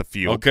stay off the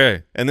field.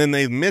 Okay. And then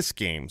they miss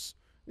games.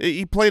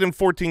 He played in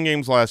 14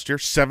 games last year,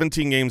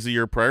 17 games the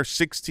year prior,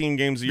 16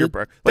 games the year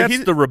prior.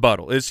 That's the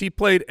rebuttal. Is he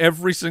played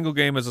every single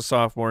game as a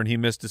sophomore, and he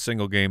missed a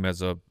single game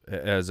as a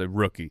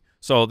rookie.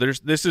 So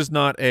this is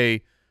not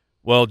a,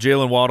 well,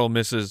 Jaylen Waddle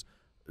misses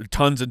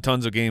tons and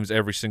tons of games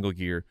every single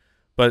year.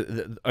 But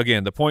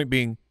again, the point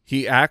being,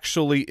 he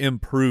actually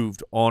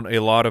improved on a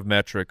lot of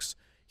metrics.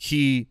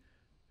 He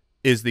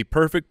is the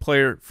perfect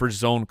player for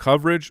zone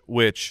coverage,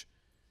 which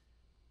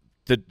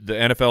the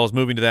NFL is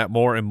moving to that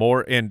more and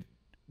more. And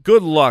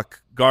good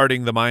luck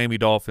guarding the Miami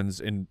Dolphins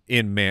in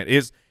man.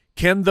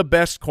 Can the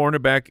best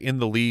cornerback in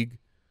the league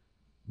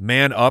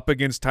man up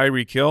against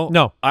Tyreek Hill?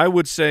 No. I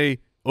would say,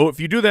 if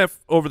you do that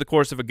over the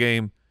course of a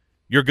game,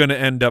 you're going to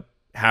end up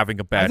having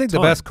a bad time. I think the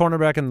best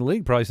cornerback in the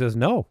league probably says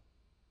no.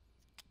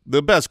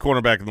 The best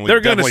cornerback in the league They're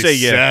going to say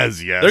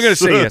says yes. They're going to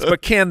say yes,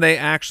 but can they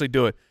actually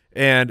do it?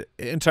 And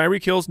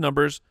Tyreek Hill's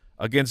numbers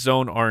against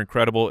zone are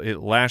incredible.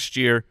 Last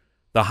year,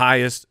 the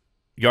highest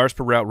yards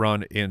per route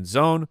run in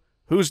zone.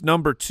 Who's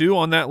number 2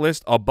 on that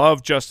list?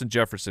 Above Justin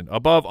Jefferson,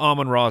 above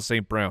Amon-Ra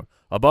St. Brown,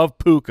 above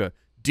Puka,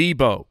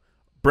 Debo,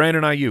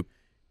 Brandon Ayuk.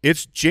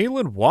 It's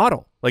Jaylen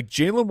Waddle. Like,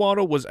 Jaylen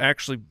Waddle was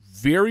actually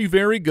very,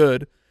 very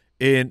good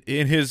in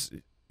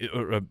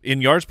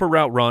yards per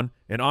route run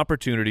and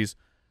opportunities.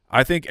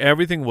 I think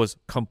everything was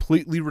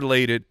completely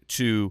related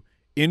to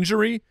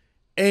injury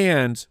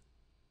and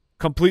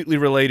completely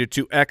related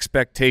to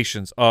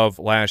expectations of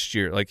last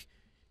year. Like,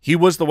 he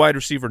was the wide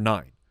receiver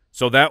 9.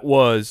 So that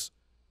was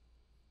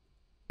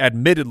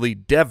admittedly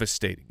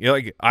devastating.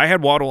 Like, I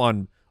had Waddle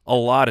on a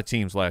lot of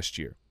teams last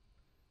year,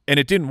 and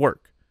it didn't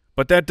work.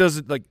 But that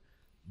doesn't, like,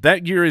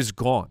 that year is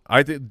gone.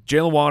 I think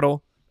Jaylen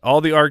Waddle,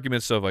 all the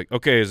arguments of, like,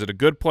 okay, is it a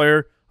good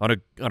player on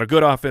a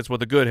good offense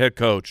with a good head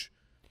coach?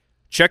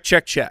 Check,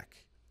 check, check.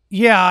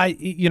 Yeah,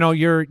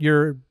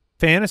 your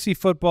fantasy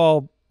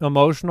football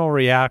emotional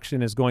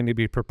reaction is going to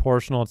be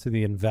proportional to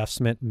the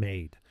investment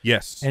made.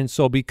 Yes. And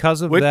so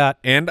because of that,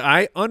 and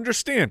I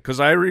understand, because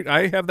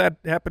I have that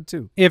happen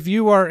too. If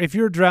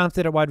you're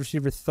drafted at wide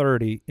receiver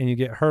 30 and you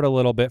get hurt a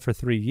little bit for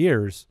 3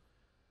 years,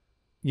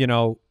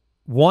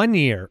 1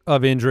 year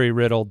of injury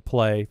riddled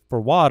play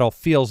for Waddle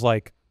feels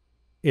like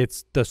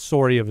it's the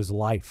story of his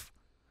life.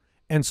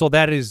 And so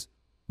that is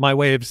my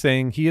way of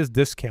saying he is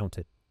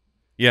discounted.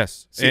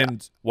 Yes.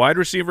 And wide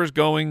receivers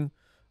going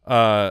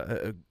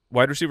around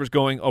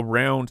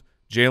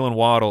Jaylen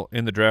Waddle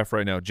in the draft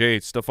right now.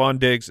 Stefon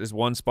Diggs is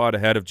 1 spot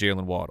ahead of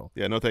Jaylen Waddle.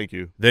 Yeah, no thank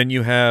you. Then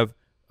you have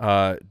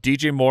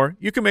DJ Moore.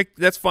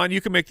 That's fine. You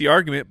can make the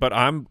argument, but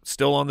I'm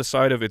still on the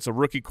side of it's a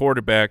rookie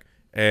quarterback,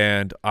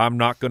 and I'm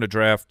not going to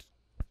draft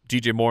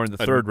DJ Moore in the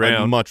third round.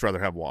 I'd much rather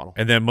have Waddle.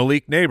 And then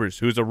Malik Neighbors,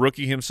 who's a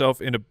rookie himself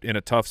in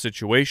a tough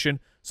situation.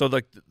 So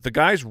like the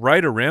guys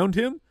right around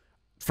him,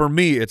 for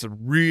me, it's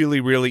really,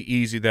 really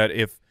easy that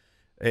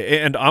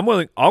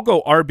I'll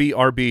go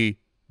RB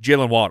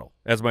Jaylen Waddle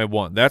as my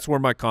 1. That's where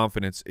my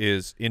confidence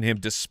is in him,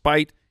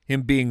 despite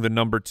him being the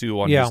number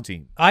 2 on his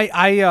team.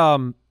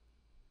 I'd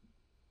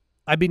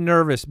be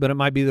nervous, but it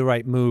might be the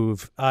right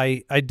move.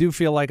 I do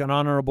feel like an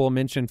honorable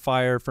mention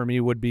fire for me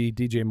would be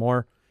DJ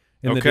Moore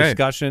in the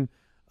discussion.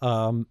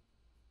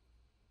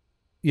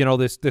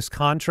 This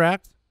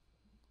contract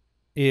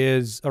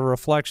is a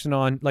reflection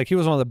on, like, he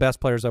was one of the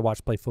best players I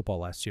watched play football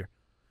last year,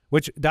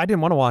 which I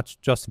didn't want to watch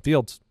Justin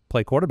Fields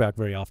play quarterback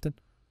very often.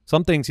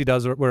 Some things he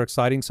does were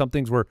exciting. Some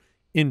things were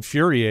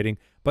infuriating.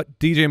 But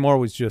DJ Moore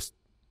was just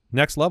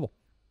next level.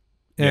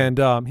 Yeah.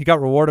 And he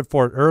got rewarded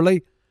for it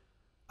early.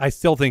 I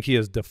still think he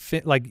is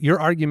like your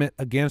argument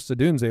against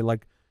Odunze,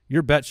 like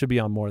your bet should be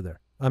on Moore there.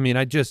 I mean,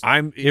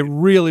 it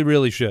really,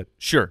 really should.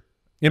 Sure.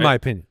 In my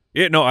opinion.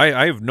 Yeah, no,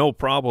 I have no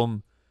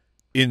problem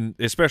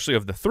especially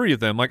of the 3 of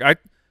them. Like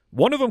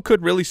one of them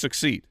could really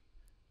succeed.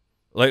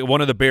 Like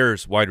one of the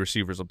Bears wide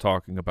receivers I'm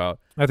talking about.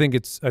 I think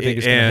it's going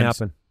to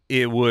happen.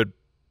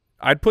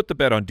 I'd put the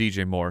bet on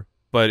DJ Moore,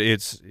 but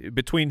it's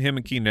between him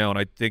and Keenan Allen.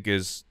 I think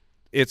it's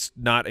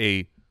not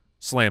a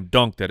slam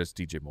dunk that it's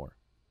DJ Moore.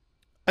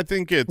 I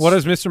think it's. What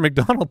does Mr.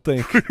 McDonald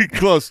think? Pretty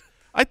close.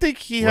 I think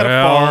he had a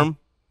farm.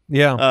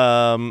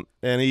 Yeah.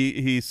 And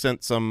he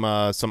sent some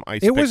ice.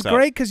 It was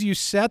great because you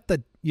set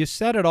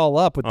it all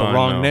up with the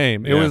wrong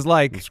name. It was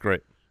like it's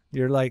great.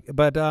 You're like,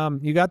 but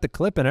you got the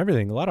clip and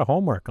everything. A lot of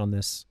homework on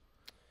this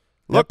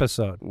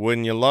episode.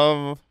 When you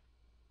love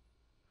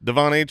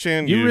Devon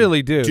Achane, you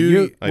really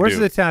do. Where's do.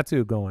 the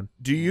tattoo going?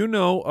 Do you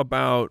know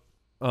about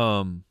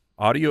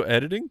audio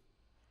editing?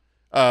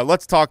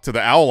 Let's talk to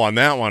the owl on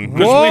that one.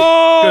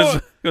 Whoa!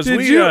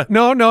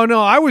 No.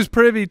 I was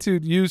privy to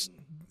you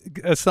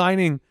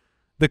assigning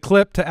the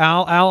clip to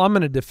Al. Al, I'm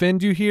going to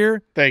defend you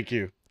here. Thank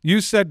you. You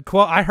said,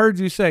 I heard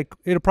you say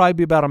it'll probably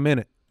be about a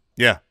minute.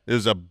 Yeah, it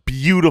was a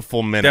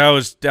beautiful minute. That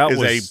was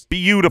a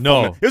beautiful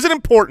minute. It was an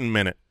important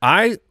minute.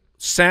 I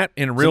sat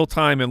in real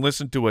time and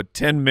listened to a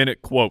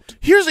 10-minute quote.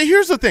 Here's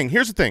the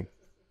thing.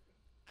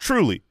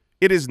 Truly,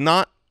 it is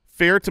not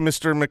fair to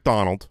Mr.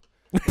 McDonald.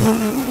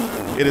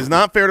 It is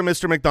not fair to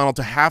Mr. McDonald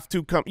to have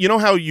to come. You know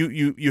how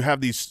you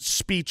have these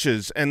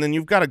speeches and then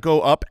you've got to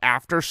go up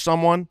after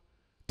someone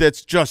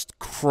that's just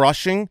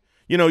crushing.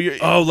 You know,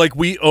 like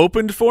we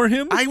opened for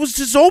him? I was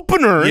his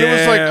opener. Yeah, And it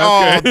was like,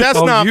 oh,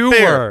 that's not you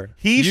fair. were.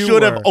 He You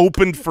should have were.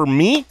 opened for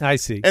me. I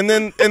see. And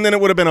then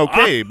it would have been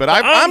okay. But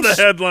I'm the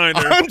headliner.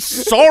 I'm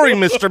sorry,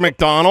 Mr.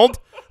 McDonald.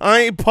 I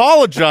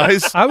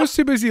apologize. I was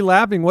too busy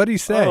laughing. What did he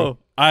say? Oh,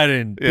 I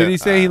didn't. Did he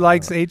say he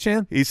likes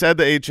Achane? He said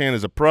that Achane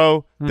is a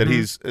pro, that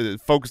he's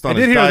focused on I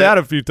his did diet. hear that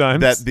a few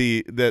times.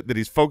 That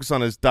he's focused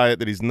on his diet,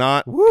 that he's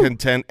not Woo.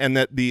 content, and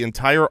that the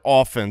entire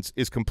offense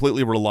is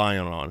completely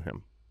reliant on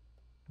him.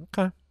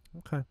 Okay.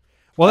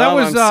 Well, that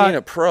was I'm seeing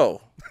a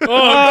pro.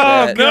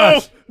 Oh, no.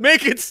 gosh.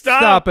 Make it stop.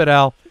 Stop it,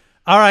 Al.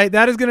 All right,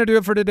 that is going to do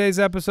it for today's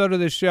episode of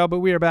this show, but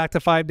we are back to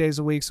 5 days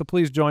a week, so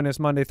please join us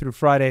Monday through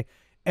Friday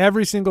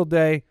every single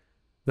day,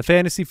 the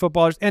Fantasy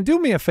Footballers. And do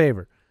me a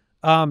favor.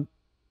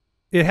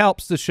 It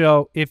helps the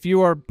show. If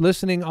you are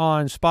listening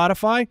on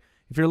Spotify,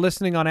 if you're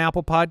listening on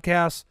Apple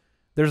Podcasts,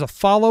 there's a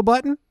follow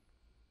button,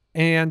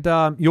 and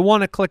you'll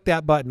want to click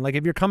that button. Like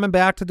if you're coming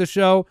back to the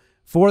show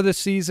for the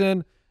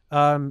season,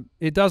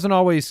 it doesn't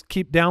always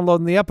keep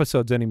downloading the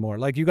episodes anymore.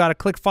 Like you got to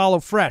click follow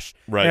fresh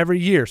every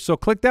year. So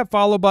click that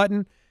follow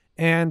button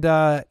and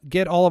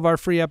get all of our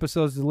free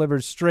episodes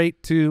delivered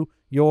straight to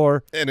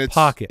your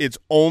pocket. It's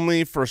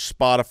only for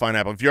Spotify and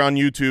Apple. If you're on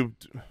YouTube,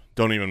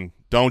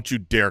 don't you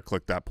dare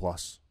click that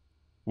plus.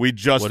 We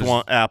just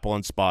want Apple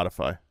and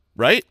Spotify,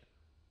 right?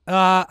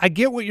 I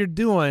get what you're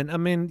doing. I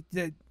mean,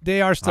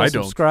 they are still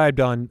subscribed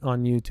on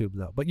YouTube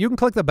though. But you can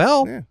click the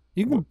bell. Yeah.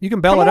 You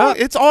can bell it up.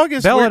 It's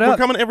August. We're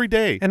coming every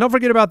day. And don't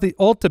forget about the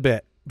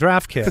Ultimate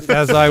Draft Kit,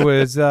 as I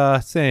was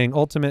saying,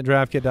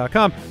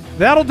 ultimatedraftkit.com.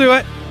 That'll do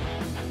it.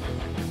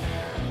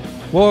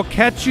 We'll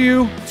catch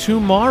you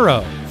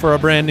tomorrow for a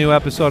brand new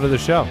episode of the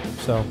show.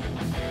 So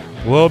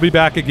we'll be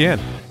back again.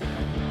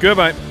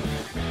 Goodbye.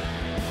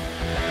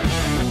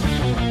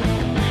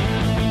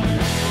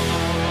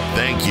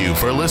 Thank you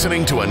for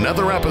listening to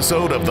another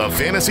episode of the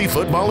Fantasy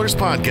Footballers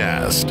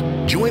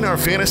Podcast. Join our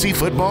fantasy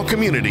football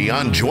community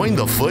on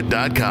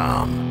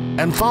jointhefoot.com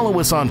and follow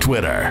us on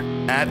Twitter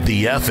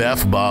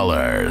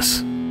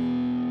 @TheFFBallers.